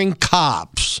hiring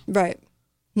cops. Right.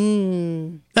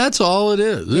 That's all it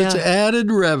is. It's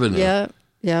added revenue.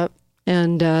 Yeah.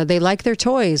 And they like their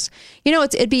toys.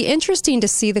 It'd be interesting to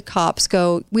see the cops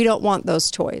go, we don't want those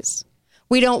toys.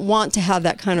 We don't want to have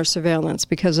that kind of surveillance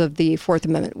because of the Fourth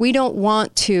Amendment. We don't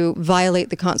want to violate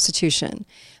the Constitution.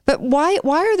 But why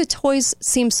are the toys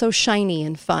seem so shiny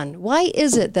and fun? Why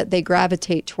is it that they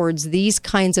gravitate towards these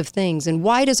kinds of things? And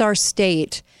why does our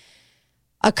state,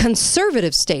 a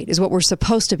conservative state is what we're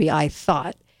supposed to be, I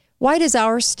thought. Why does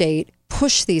our state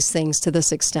push these things to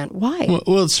this extent? Why?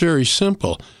 Well, it's very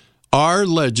simple. Our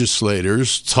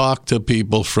legislators talk to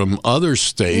people from other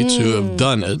states who have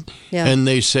done it, and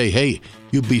they say, hey,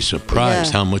 you'd be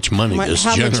surprised how much money this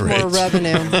generates. How much more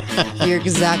revenue. You're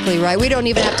exactly right. We don't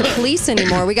even have to police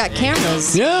anymore. We got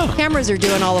cameras. Yeah. Cameras are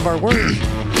doing all of our work.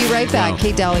 Be right back.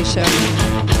 Kate Daly Show.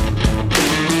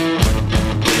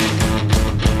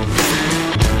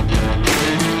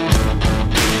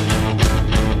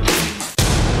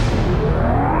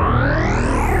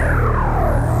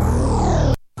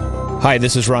 Hi,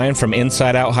 this is Ryan from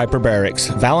Inside Out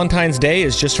Hyperbarics. Valentine's Day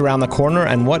is just around the corner,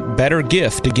 and what better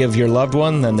gift to give your loved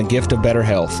one than the gift of better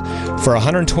health? For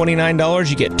 $129,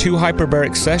 you get 2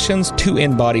 hyperbaric sessions, 2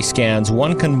 in-body scans,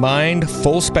 1 combined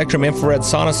full-spectrum infrared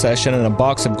sauna session, and a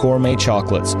box of gourmet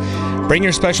chocolates. Bring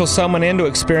your special someone in to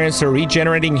experience the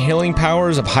regenerating healing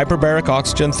powers of hyperbaric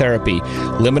oxygen therapy.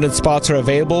 Limited spots are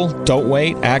available. Don't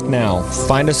wait. Act now.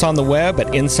 Find us on the web at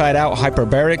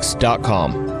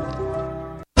InsideOutHyperbarics.com.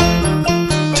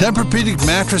 Tempur-Pedic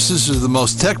mattresses are the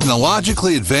most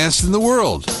technologically advanced in the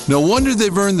world. No wonder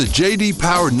they've earned the J.D.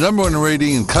 Power #1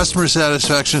 rating in customer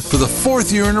satisfaction for the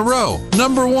 4th year in a row.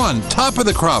 #1, top of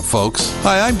the crop, folks.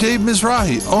 Hi, I'm Dave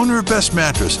Mizrahi, owner of Best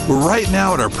Mattress. We're right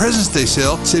now at our President's Day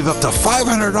sale, save up to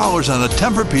 $500 on a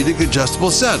Tempur-Pedic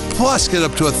adjustable set. Plus, get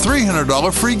up to a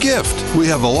 $300 free gift. We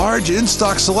have a large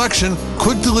in-stock selection,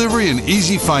 quick delivery, and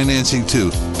easy financing, too.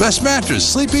 Best Mattress.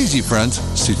 Sleep easy, friends.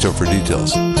 See store for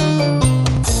details.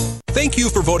 Thank you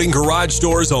for voting Garage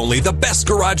Doors Only the best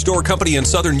garage door company in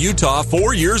Southern Utah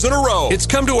 4 years in a row. It's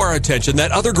come to our attention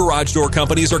that other garage door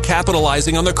companies are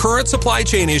capitalizing on the current supply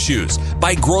chain issues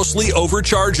by grossly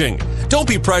overcharging. Don't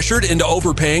be pressured into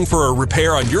overpaying for a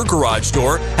repair on your garage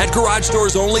door. At Garage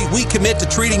Doors Only, we commit to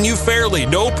treating you fairly.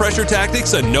 No pressure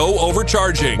tactics and no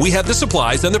overcharging. We have the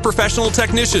supplies and the professional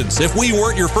technicians. If we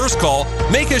weren't your first call,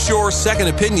 make us your second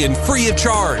opinion free of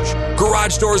charge.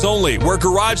 Garage Doors Only, where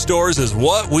garage doors is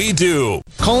what we do.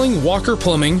 Calling Walker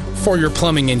Plumbing for your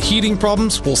plumbing and heating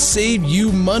problems will save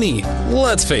you money.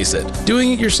 Let's face it,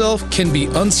 doing it yourself can be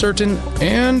uncertain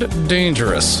and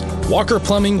dangerous. Walker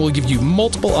Plumbing will give you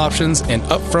multiple options and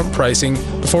upfront pricing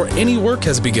before any work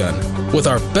has begun. With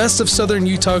our Best of Southern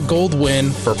Utah Gold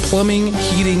win for plumbing,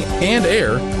 heating, and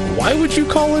air, why would you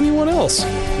call anyone else?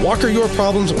 Walker your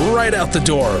problems right out the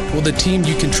door with a team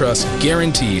you can trust,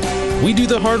 guaranteed. We do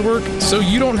the hard work so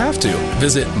you don't have to.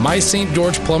 Visit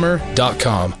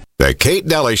mystgeorgeplumber.com. The Kate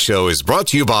Daly Show is brought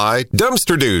to you by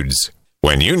Dumpster Dudes.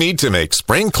 When you need to make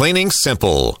spring cleaning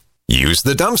simple, use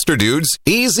the Dumpster Dudes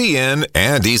Easy In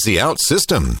and Easy Out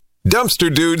system.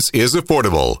 Dumpster Dudes is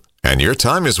affordable, and your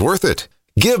time is worth it.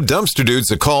 Give Dumpster Dudes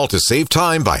a call to save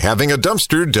time by having a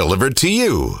dumpster delivered to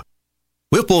you.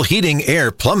 Whipple Heating,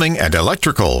 Air, Plumbing, and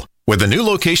Electrical, with a new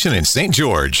location in St.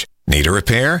 George. Need a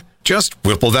repair? Just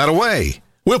whipple that away.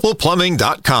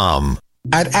 WhipplePlumbing.com.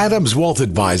 At Adams Wealth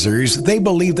Advisors, they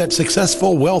believe that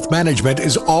successful wealth management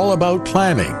is all about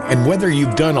planning. And whether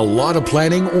you've done a lot of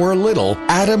planning or a little,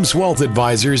 Adams Wealth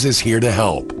Advisors is here to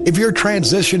help. If you're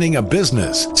transitioning a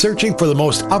business, searching for the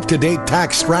most up-to-date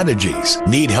tax strategies,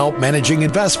 need help managing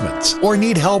investments, or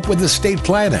need help with estate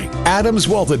planning, Adams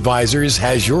Wealth Advisors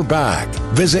has your back.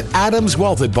 Visit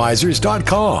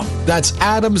AdamsWealthAdvisors.com. That's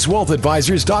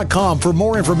AdamsWealthAdvisors.com for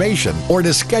more information or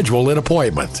to schedule an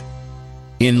appointment.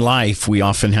 In life, we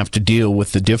often have to deal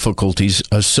with the difficulties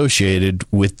associated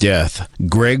with death.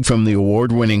 Greg from the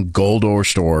award-winning Gold Ore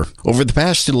Store. Over the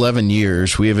past 11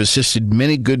 years, we have assisted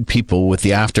many good people with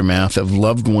the aftermath of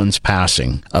loved ones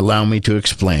passing. Allow me to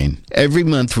explain. Every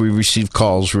month, we receive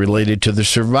calls related to the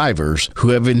survivors who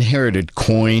have inherited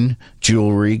coin,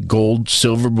 jewelry, gold,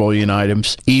 silver bullion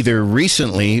items, either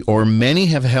recently or many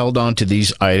have held on to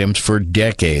these items for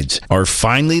decades, are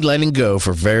finally letting go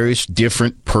for various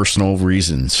different personal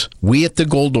reasons. We at the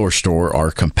Gold Ore Store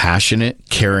are compassionate,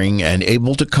 caring, and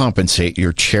able to compensate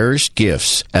your cherished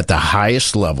gifts at the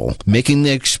highest level, making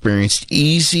the experience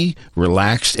easy,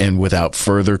 relaxed, and without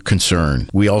further concern.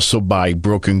 We also buy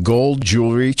broken gold,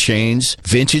 jewelry, chains,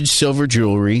 vintage silver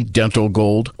jewelry, dental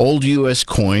gold, old U.S.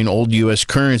 coin, old U.S.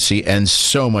 currency, and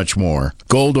so much more.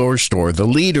 Gold Ore Store, the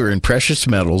leader in precious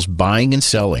metals buying and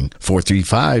selling.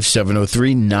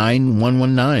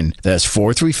 435-703-9119. That's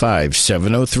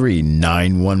 435-703-9119.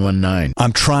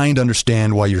 I'm trying to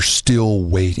understand why you're still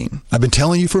waiting. I've been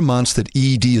telling you for months that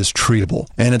ED is treatable,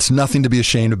 and it's nothing to be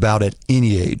ashamed about at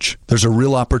any age. There's a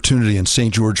real opportunity in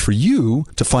St. George for you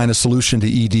to find a solution to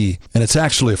ED, and it's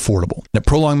actually affordable. At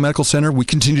Prolong Medical Center, we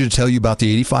continue to tell you about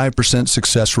the 85%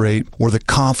 success rate or the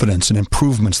confidence and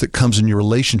improvements that comes in your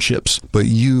relationships, but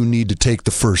you need to take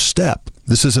the first step.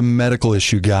 This is a medical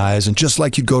issue, guys, and just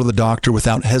like you go to the doctor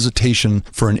without hesitation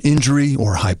for an injury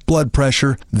or high blood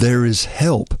pressure, there is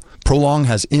help. Prolong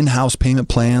has in-house payment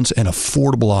plans and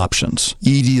affordable options.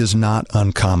 ED is not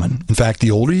uncommon. In fact,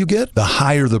 the older you get, the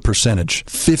higher the percentage.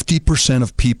 50%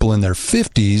 of people in their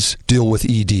 50s deal with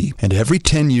ED, and every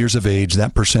 10 years of age,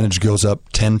 that percentage goes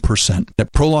up 10%.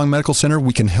 At Prolong Medical Center,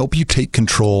 we can help you take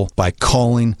control by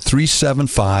calling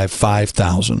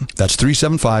 375-5000. That's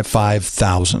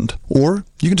 375-5000. Or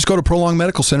you can just go to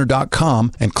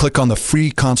prolongmedicalcenter.com and click on the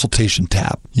free consultation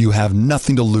tab. You have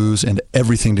nothing to lose and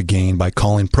everything to gain by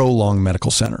calling Prolong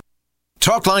Medical Center.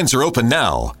 Talk lines are open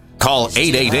now. Call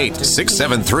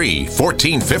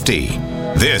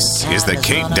 888-673-1450. This is the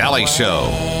Kate Daly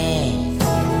Show.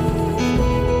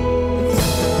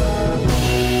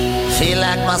 Feel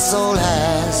like my soul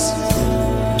has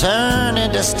turned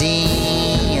into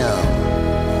steel.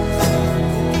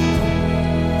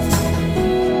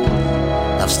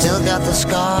 I've still got the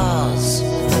scars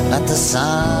at the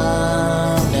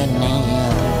sun and nail.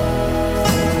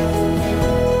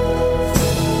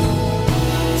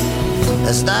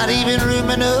 There's not even room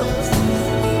enough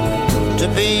to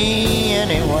be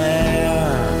anywhere.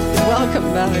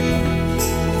 Welcome back.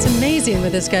 It's amazing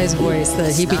with this guy's voice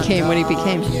that he became what he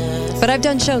became. But I've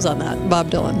done shows on that,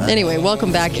 Bob Dylan. Anyway,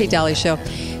 welcome back, Kate Daly Show.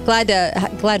 Glad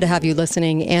to have you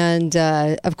listening. And,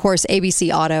 of course,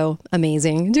 ABC Auto,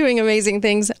 amazing. Doing amazing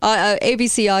things.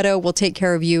 ABC Auto will take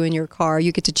care of you in your car.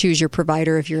 You get to choose your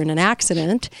provider if you're in an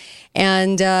accident.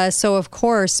 And so, of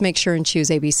course, make sure and choose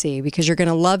ABC because you're going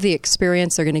to love the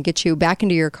experience. They're going to get you back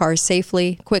into your car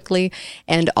safely, quickly.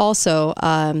 And also,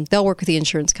 they'll work with the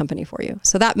insurance company for you.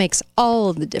 So that makes all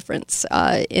of the difference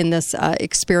in this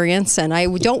experience. And I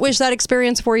don't wish that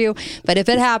experience for you. But if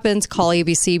it happens, call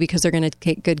ABC because they're going to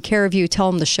take good care of you.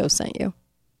 Tell them the show sent you.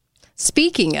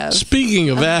 Speaking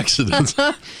of accidents,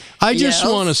 I just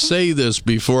want to say this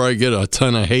before I get a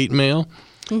ton of hate mail.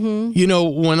 Mm-hmm. You know,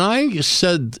 when I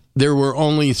said there were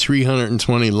only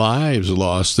 320 lives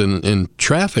lost in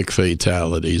traffic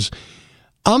fatalities,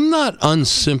 I'm not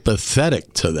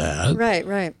unsympathetic to that.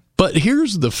 Right. But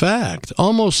here's the fact.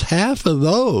 Almost half of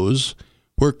those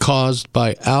were caused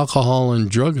by alcohol and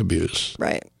drug abuse.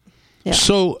 Right. Yeah.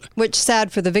 So, which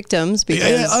sad for the victims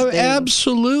because they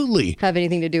absolutely have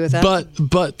anything to do with that.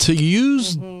 But to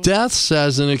use deaths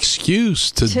as an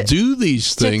excuse to do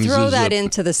these things, to throw that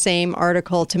into the same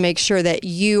article to make sure that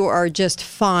you are just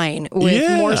fine with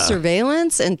more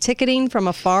surveillance and ticketing from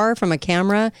afar from a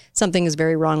camera, something is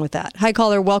very wrong with that. Hi,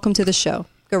 caller. Welcome to the show.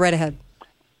 Go right ahead.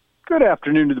 Good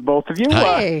afternoon to the both of you.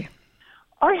 Hey.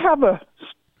 I have a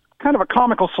kind of a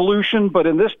comical solution, but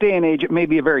in this day and age, it may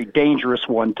be a very dangerous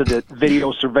one to the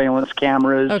video surveillance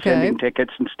cameras, sending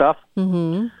tickets and stuff.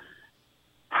 Mm-hmm.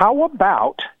 How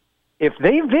about if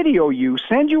they video you,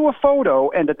 send you a photo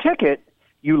and a ticket,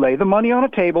 you lay the money on a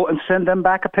table and send them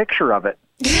back a picture of it?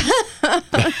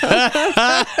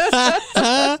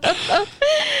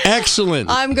 Excellent.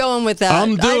 I'm going with that.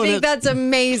 I'm doing I think that's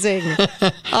amazing.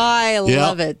 I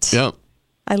love it. Yep.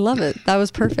 I love it. That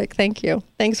was perfect. Thank you.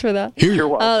 Thanks for that. You're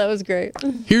welcome. Oh, that was great.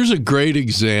 Here's a great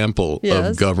example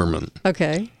of government.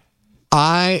 Okay.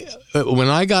 When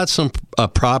I got a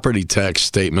property tax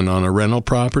statement on a rental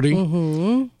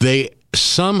property, they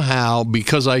somehow,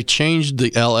 because I changed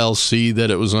the LLC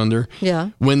that it was under,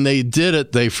 when they did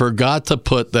it, they forgot to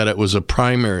put that it was a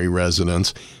primary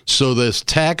residence. So this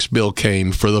tax bill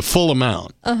came for the full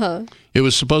amount. It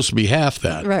was supposed to be half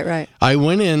that. Right. I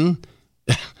went in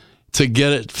to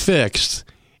get it fixed,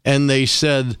 and they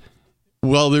said,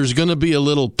 well, there's going to be a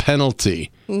little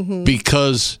penalty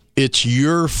because it's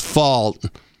your fault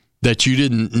that you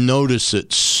didn't notice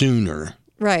it sooner.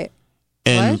 Right.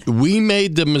 And we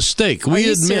made the mistake. Are We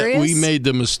you admit serious? we made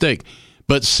the mistake.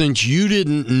 But since you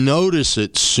didn't notice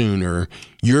it sooner,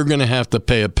 you're going to have to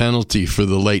pay a penalty for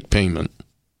the late payment.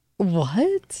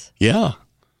 What? Yeah.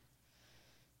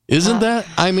 Isn't that?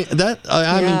 I mean,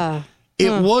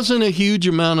 it wasn't a huge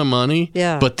amount of money,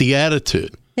 but the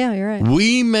attitude. Yeah, you're right.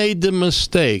 We made the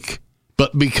mistake,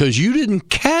 but because you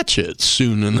didn't catch it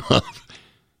soon enough,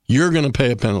 you're going to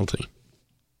pay a penalty.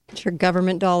 It's your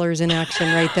government dollars in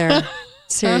action right there.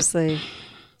 Seriously.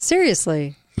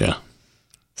 Yeah.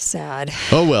 Sad.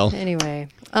 Oh, well. Anyway,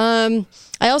 I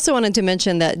also wanted to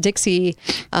mention that Dixie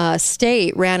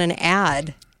State ran an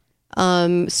ad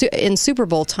in Super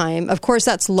Bowl time. Of course,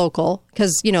 that's local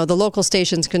because, the local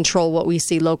stations control what we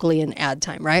see locally in ad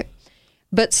time, right?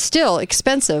 But still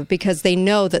expensive because they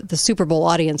know that the Super Bowl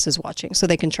audience is watching, so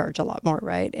they can charge a lot more,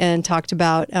 right? And talked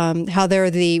about how they're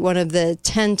one of the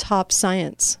 10 top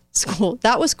science schools.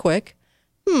 That was quick.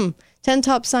 10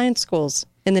 top science schools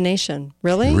in the nation.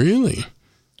 Really? Really?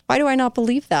 Why do I not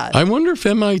believe that? I wonder if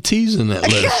MIT's in that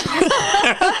list.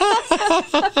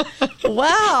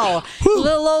 Wow.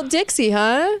 Little old Dixie,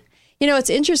 huh? It's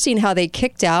interesting how they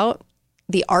kicked out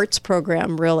the arts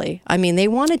program, really. I mean, they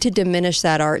wanted to diminish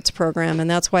that arts program, and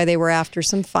that's why they were after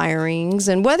some firings.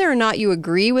 And whether or not you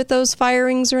agree with those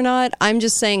firings or not, I'm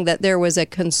just saying that there was a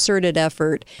concerted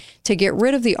effort to get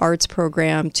rid of the arts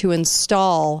program to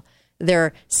install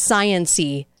their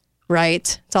science-y,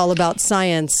 right? It's all about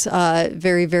science,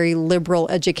 very, very liberal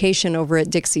education over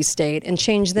at Dixie State, and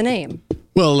change the name.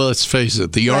 Well, let's face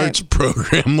it, the arts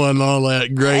program wasn't all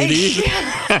that great either.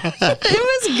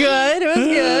 It was good.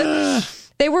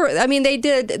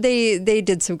 They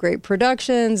did some great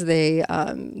productions. They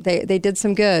did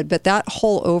some good, but that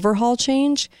whole overhaul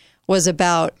change was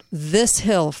about this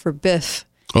hill for Biff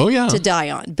to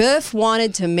die on. Biff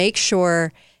wanted to make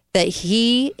sure that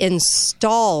he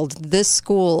installed this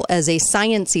school as a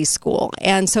science-y school.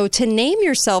 And so to name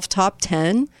yourself top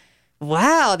 10,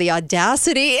 wow, the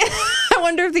audacity. I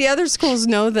wonder if the other schools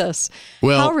know this.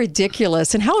 Well, how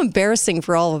ridiculous and how embarrassing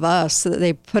for all of us that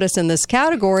they put us in this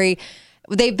category.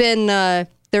 They've been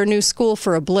their new school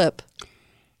for a blip.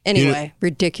 Anyway,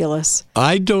 ridiculous.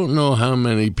 I don't know how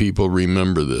many people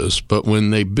remember this, but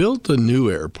when they built a new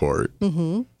airport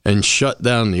and shut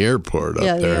down the airport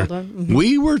up there,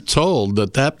 we were told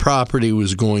that property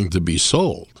was going to be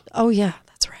sold. Oh, yeah,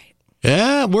 that's right.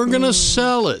 Yeah, we're going to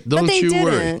sell it. Don't you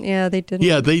worry. Yeah, they didn't.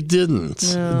 Yeah, they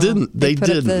didn't. No, they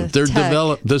didn't. They're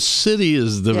the city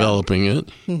is developing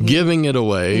it, giving it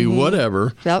away,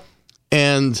 whatever. Yep.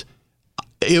 And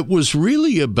it was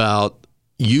really about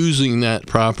using that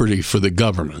property for the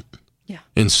government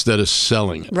instead of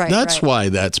selling it. Right, that's why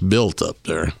that's built up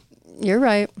there. You're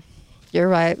right.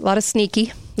 A lot of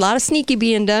sneaky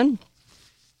being done.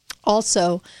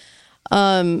 Also,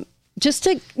 just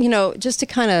to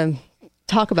kind of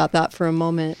talk about that for a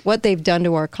moment, what they've done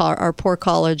to our poor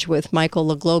college with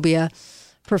Michael LaGlobia,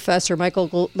 Professor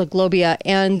Michael LaGlobia,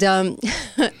 and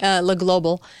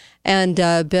LaGlobal,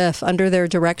 and Biff under their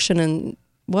direction. And,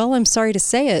 well, I'm sorry to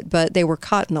say it, but they were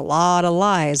caught in a lot of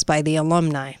lies by the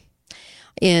alumni.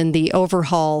 In the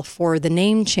overhaul for the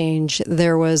name change,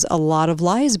 there was a lot of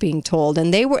lies being told,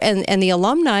 and they were and the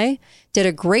alumni did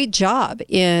a great job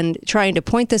in trying to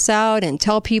point this out and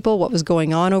tell people what was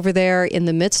going on over there in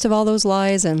the midst of all those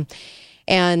lies. And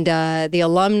the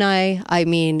alumni, I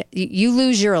mean, you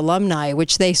lose your alumni,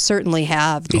 which they certainly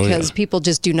have, because people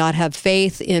just do not have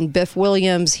faith in Biff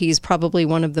Williams. He's probably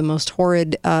one of the most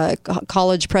horrid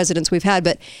college presidents we've had.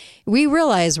 But we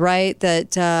realize, right,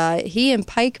 that he and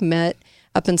Pike met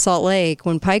up in Salt Lake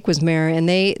when Pike was mayor, and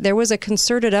there was a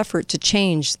concerted effort to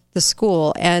change the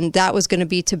school, and that was going to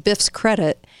be to Biff's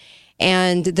credit.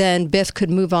 And then Biff could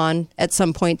move on at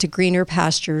some point to greener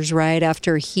pastures, right,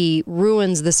 after he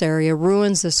ruins this area,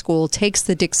 ruins the school, takes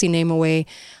the Dixie name away,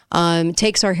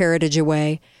 takes our heritage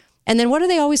away. And then what do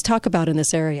they always talk about in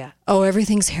this area? Oh,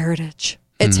 everything's heritage.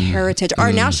 It's heritage.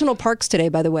 Our national parks today,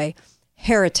 by the way,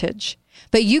 heritage.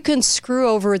 But you can screw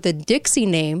over the Dixie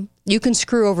name. You can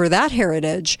screw over that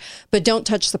heritage, but don't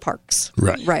touch the parks.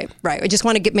 Right. I just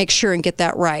want to make sure and get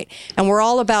that right. And we're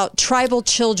all about tribal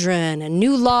children and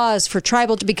new laws for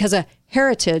tribal because of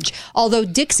heritage, although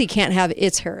Dixie can't have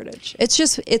its heritage.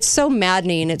 It's so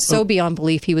maddening. It's so beyond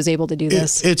belief he was able to do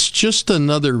this. It's just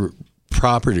another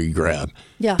property grab.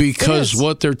 Yeah, because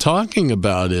what they're talking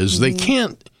about is they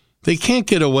can't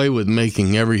get away with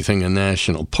making everything a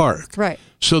national park. Right.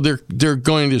 So they're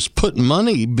going to put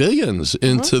money, billions,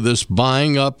 into this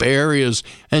buying up areas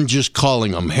and just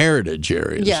calling them heritage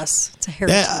areas. Yes, it's a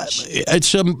heritage.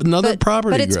 It's another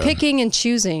property But it's grab. picking and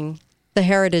choosing the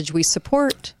heritage we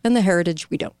support and the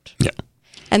heritage we don't. Yeah.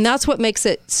 And that's what makes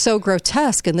it so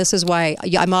grotesque. And this is why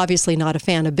I'm obviously not a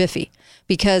fan of Biffy,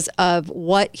 because of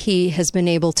what he has been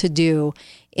able to do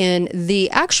in the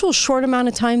actual short amount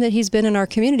of time that he's been in our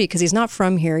community, because he's not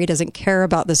from here. He doesn't care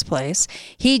about this place.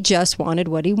 He just wanted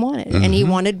what he wanted. And he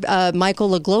wanted Michael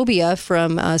LaGlobia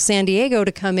from San Diego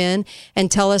to come in and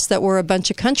tell us that we're a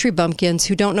bunch of country bumpkins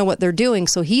who don't know what they're doing.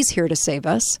 So he's here to save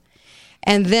us.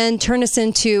 And then turn us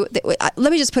into,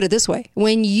 let me just put it this way.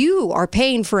 When you are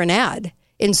paying for an ad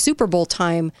in Super Bowl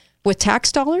time with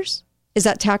tax dollars, is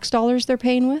that tax dollars they're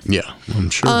paying with? Yeah, I'm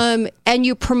sure. And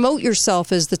you promote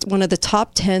yourself as one of the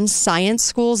top 10 science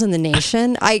schools in the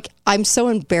nation. I'm so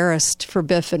embarrassed for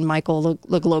Biff and Michael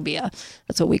LaGlobia.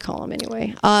 That's what we call them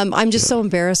anyway. I'm just so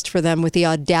embarrassed for them with the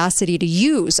audacity to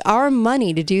use our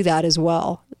money to do that as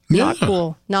well. Not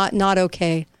cool. Not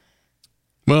okay.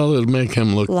 Well, it'll make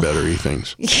him look better, he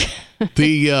thinks.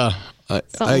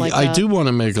 I do want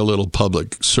to make a little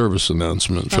public service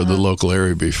announcement for the local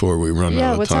area before we run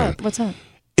out of time. What's up?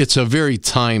 It's a very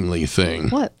timely thing.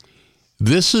 What?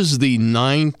 This is the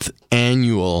 9th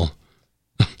annual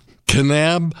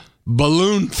Kanab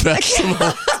Balloon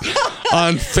Festival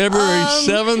on February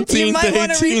 17th,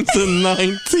 18th, and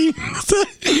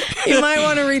 19th. You might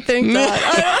want to rethink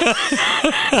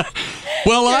that.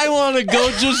 Well, I want to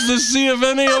go just to see if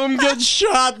any of them get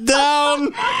shot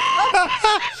down.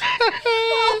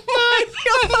 Oh my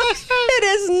gosh. It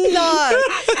is not.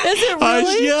 Is it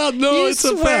really? It's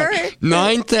a fact.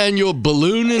 9th annual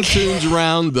Balloon and Tunes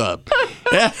Roundup.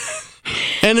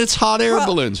 And it's hot air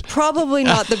balloons. Probably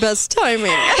not the best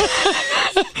timing.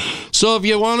 So if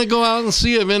you want to go out and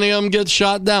see if any of them get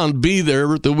shot down, be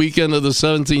there the weekend of the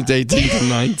 17th, 18th,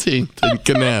 and 19th in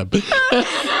Kanab.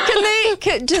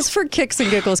 Just for kicks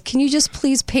and giggles, can you just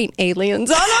please paint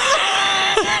aliens on them?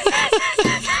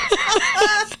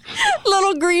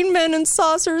 Little green men and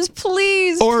saucers,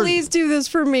 please do this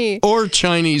for me. Or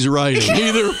Chinese writing,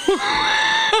 either.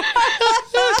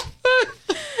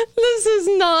 This is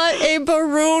not a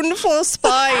Baroon for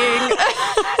spying.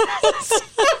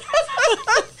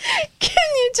 Can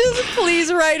you just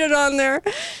please write it on there?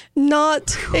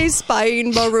 Not a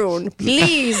spying Baroon.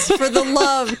 Please, for the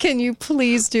love, can you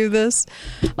please do this?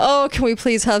 Oh, can we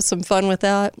please have some fun with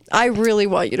that? I really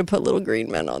want you to put little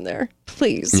green men on there.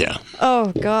 Please. Yeah.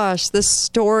 Oh, gosh. This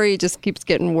story just keeps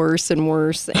getting worse and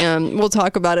worse. And we'll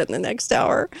talk about it in the next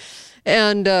hour.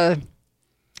 And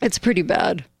it's pretty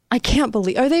bad. I can't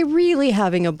believe. Are they really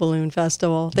having a balloon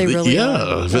festival? They really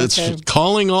are. Yeah. It's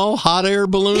calling all hot air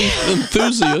balloon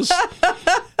enthusiasts.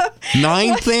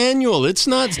 9th annual. It's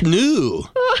not new.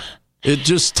 It's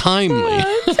just timely.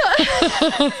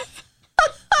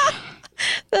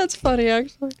 That's funny,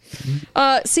 actually.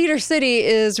 Cedar City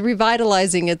is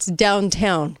revitalizing its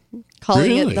downtown,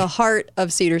 calling it the heart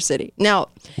of Cedar City. Now,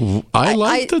 I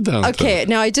like the downtown. Okay,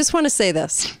 now I just want to say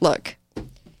this. Look,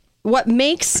 what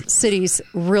makes cities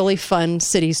really fun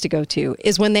cities to go to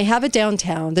is when they have a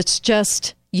downtown that's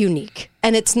just unique.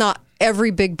 And it's not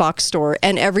every big box store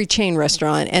and every chain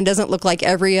restaurant and doesn't look like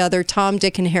every other Tom,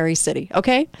 Dick, and Harry city,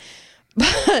 okay?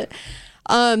 But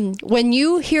when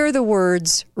you hear the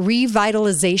words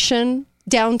revitalization,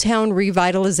 downtown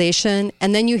revitalization,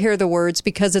 and then you hear the words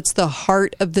because it's the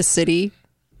heart of the city,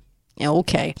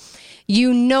 okay,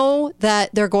 you know that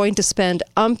they're going to spend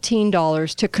umpteen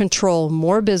dollars to control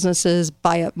more businesses,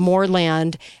 buy up more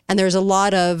land, and there's a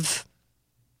lot of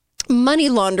money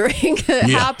laundering that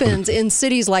happens in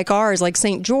cities like ours, like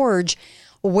St. George,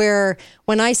 where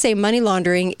when I say money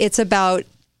laundering, it's about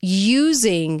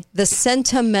using the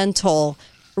sentimental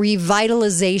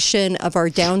revitalization of our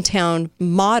downtown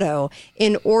motto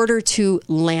in order to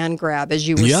land grab, as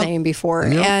you were saying before,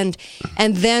 and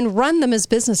then run them as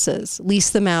businesses, lease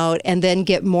them out, and then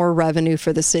get more revenue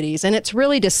for the cities. And it's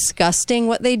really disgusting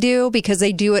what they do because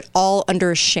they do it all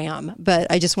under a sham. But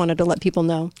I just wanted to let people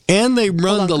know. And they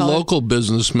run the local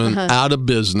businessmen out of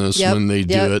business when they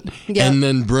do it, and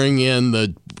then bring in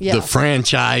the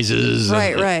franchises,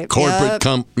 right, corporate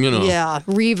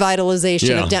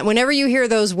revitalization of downtown. Whenever you hear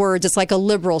those words, it's like a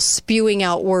liberal spewing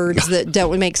out words that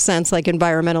don't make sense, like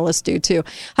environmentalists do too.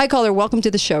 Hi, caller. Welcome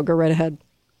to the show. Go right ahead.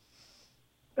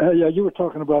 You were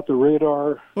talking about the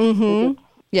radar. Mm-hmm.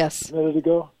 Yes. A minute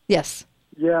ago. Yes.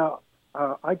 Yeah,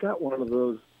 I got one of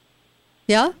those.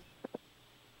 Yeah.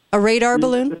 A radar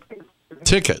balloon.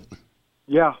 Ticket.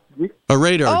 Yeah. A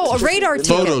radar. Oh, a radar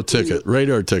ticket. Photo ticket.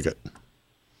 Radar ticket.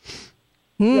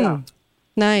 Yeah.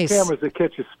 Nice. Cameras that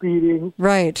catch you speeding.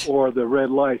 Right. Or the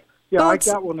red light. Yeah, I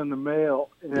got one in the mail,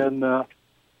 and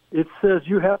it says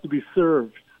you have to be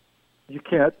served. You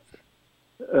can't.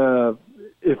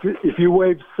 If you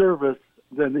waive service,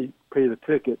 then they pay the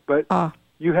ticket. But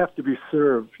you have to be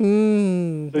served. So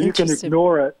you can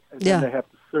ignore it, and then they have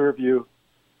to serve you.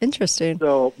 Interesting.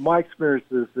 So my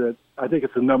experience is that I think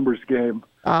it's a numbers game.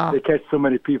 They catch so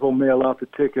many people, mail out the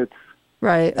tickets.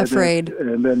 Right, afraid.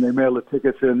 And then they mail the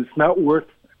tickets in. It's not worth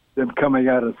them coming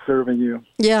out and serving you.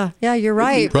 Yeah, you're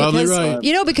right. Probably right.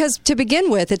 Because to begin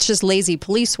with, it's just lazy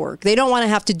police work. They don't want to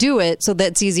have to do it, so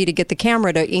that's easy to get the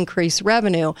camera to increase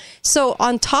revenue. So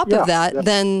on top of that,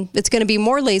 then it's going to be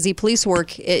more lazy police work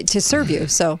to serve you.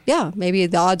 So, maybe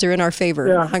the odds are in our favor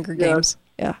in Hunger Games.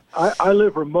 Yeah. I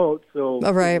live remote, so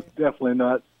it's definitely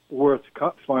not worth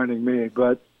finding me.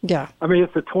 But, yeah, I mean,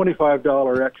 it's a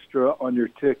 $25 extra on your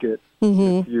ticket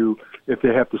if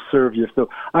they have to serve you. So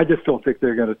I just don't think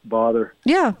they're going to bother.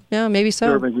 Yeah, maybe so.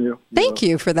 Serving you. Thank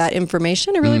you for that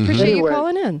information. I really appreciate you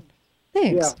calling in.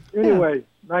 Thanks. Yeah. Anyway,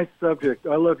 nice subject.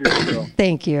 I love your show.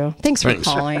 Thank you. Thanks for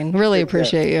calling. Really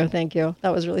appreciate you. Thank you.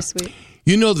 That was really sweet.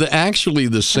 You know, actually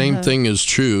the same thing is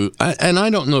true, and I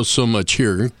don't know so much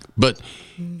here, but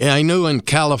I know in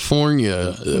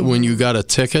California, when you got a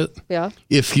ticket,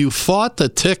 if you fought the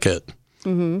ticket,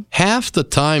 half the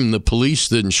time the police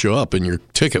didn't show up and your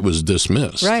ticket was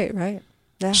dismissed. Right.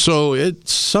 Yeah. So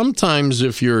it's sometimes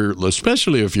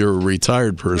especially if you're a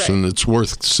retired person, it's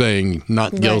worth saying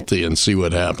not guilty and see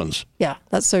what happens. Yeah,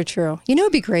 that's so true. You know,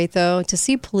 it'd be great though to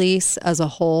see police as a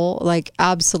whole,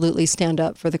 absolutely stand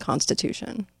up for the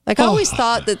Constitution. I always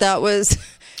thought that was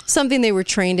something they were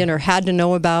trained in or had to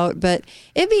know about, but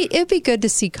it'd be good to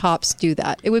see cops do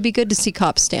that. It would be good to see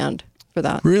cops stand for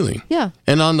that. Really? Yeah.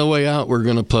 And on the way out, we're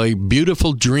going to play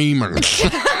Beautiful Dreamer.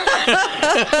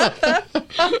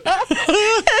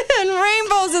 And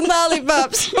rainbows and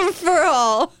lollipops for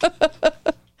all.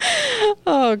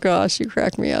 Oh gosh, you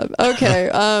crack me up. Okay.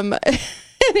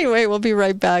 Anyway, we'll be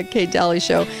right back. Kate Daly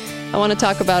Show. I want to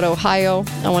talk about Ohio.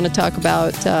 I want to talk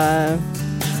about the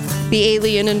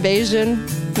alien invasion.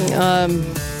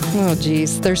 Oh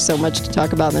geez, there's so much to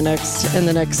talk about in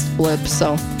the next blip.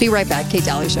 So be right back. Kate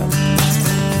Daly Show.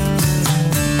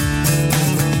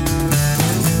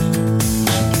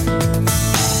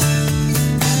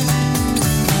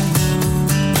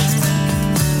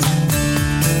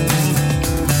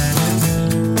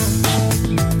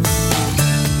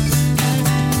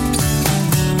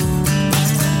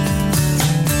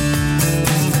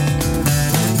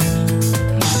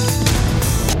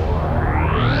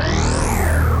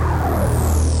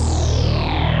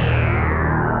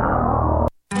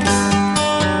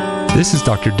 This is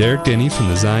Dr. Derek Denny from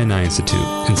the Zion Eye Institute.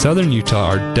 In southern Utah,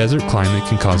 our desert climate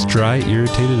can cause dry,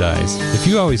 irritated eyes. If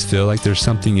you always feel like there's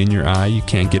something in your eye you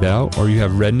can't get out, or you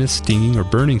have redness, stinging, or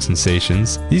burning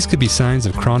sensations, these could be signs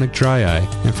of chronic dry eye.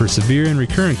 And for severe and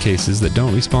recurrent cases that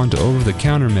don't respond to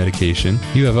over-the-counter medication,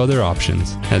 you have other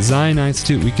options. At Zion Eye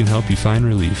Institute, we can help you find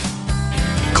relief.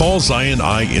 Call Zion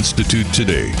Eye Institute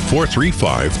today,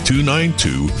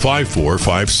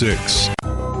 435-292-5456.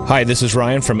 Hi, this is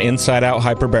Ryan from Inside Out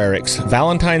Hyperbarics.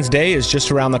 Valentine's Day is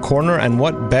just around the corner, and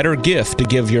what better gift to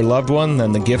give your loved one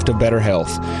than the gift of better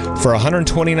health? For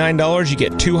 $129, you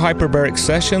get 2 hyperbaric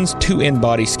sessions, 2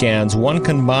 in-body scans, 1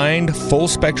 combined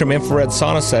full-spectrum infrared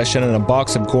sauna session, and a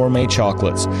box of gourmet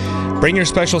chocolates. Bring your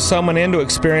special someone in to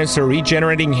experience the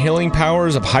regenerating healing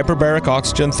powers of hyperbaric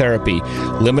oxygen therapy.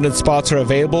 Limited spots are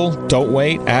available. Don't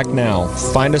wait. Act now.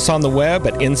 Find us on the web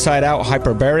at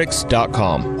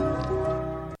InsideOutHyperbarics.com.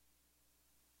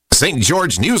 St.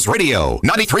 George News Radio,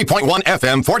 93.1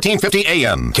 FM, 1450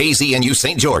 AM, KZNU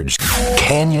St. George.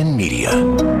 Canyon Media.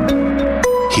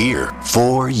 Here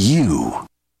for you.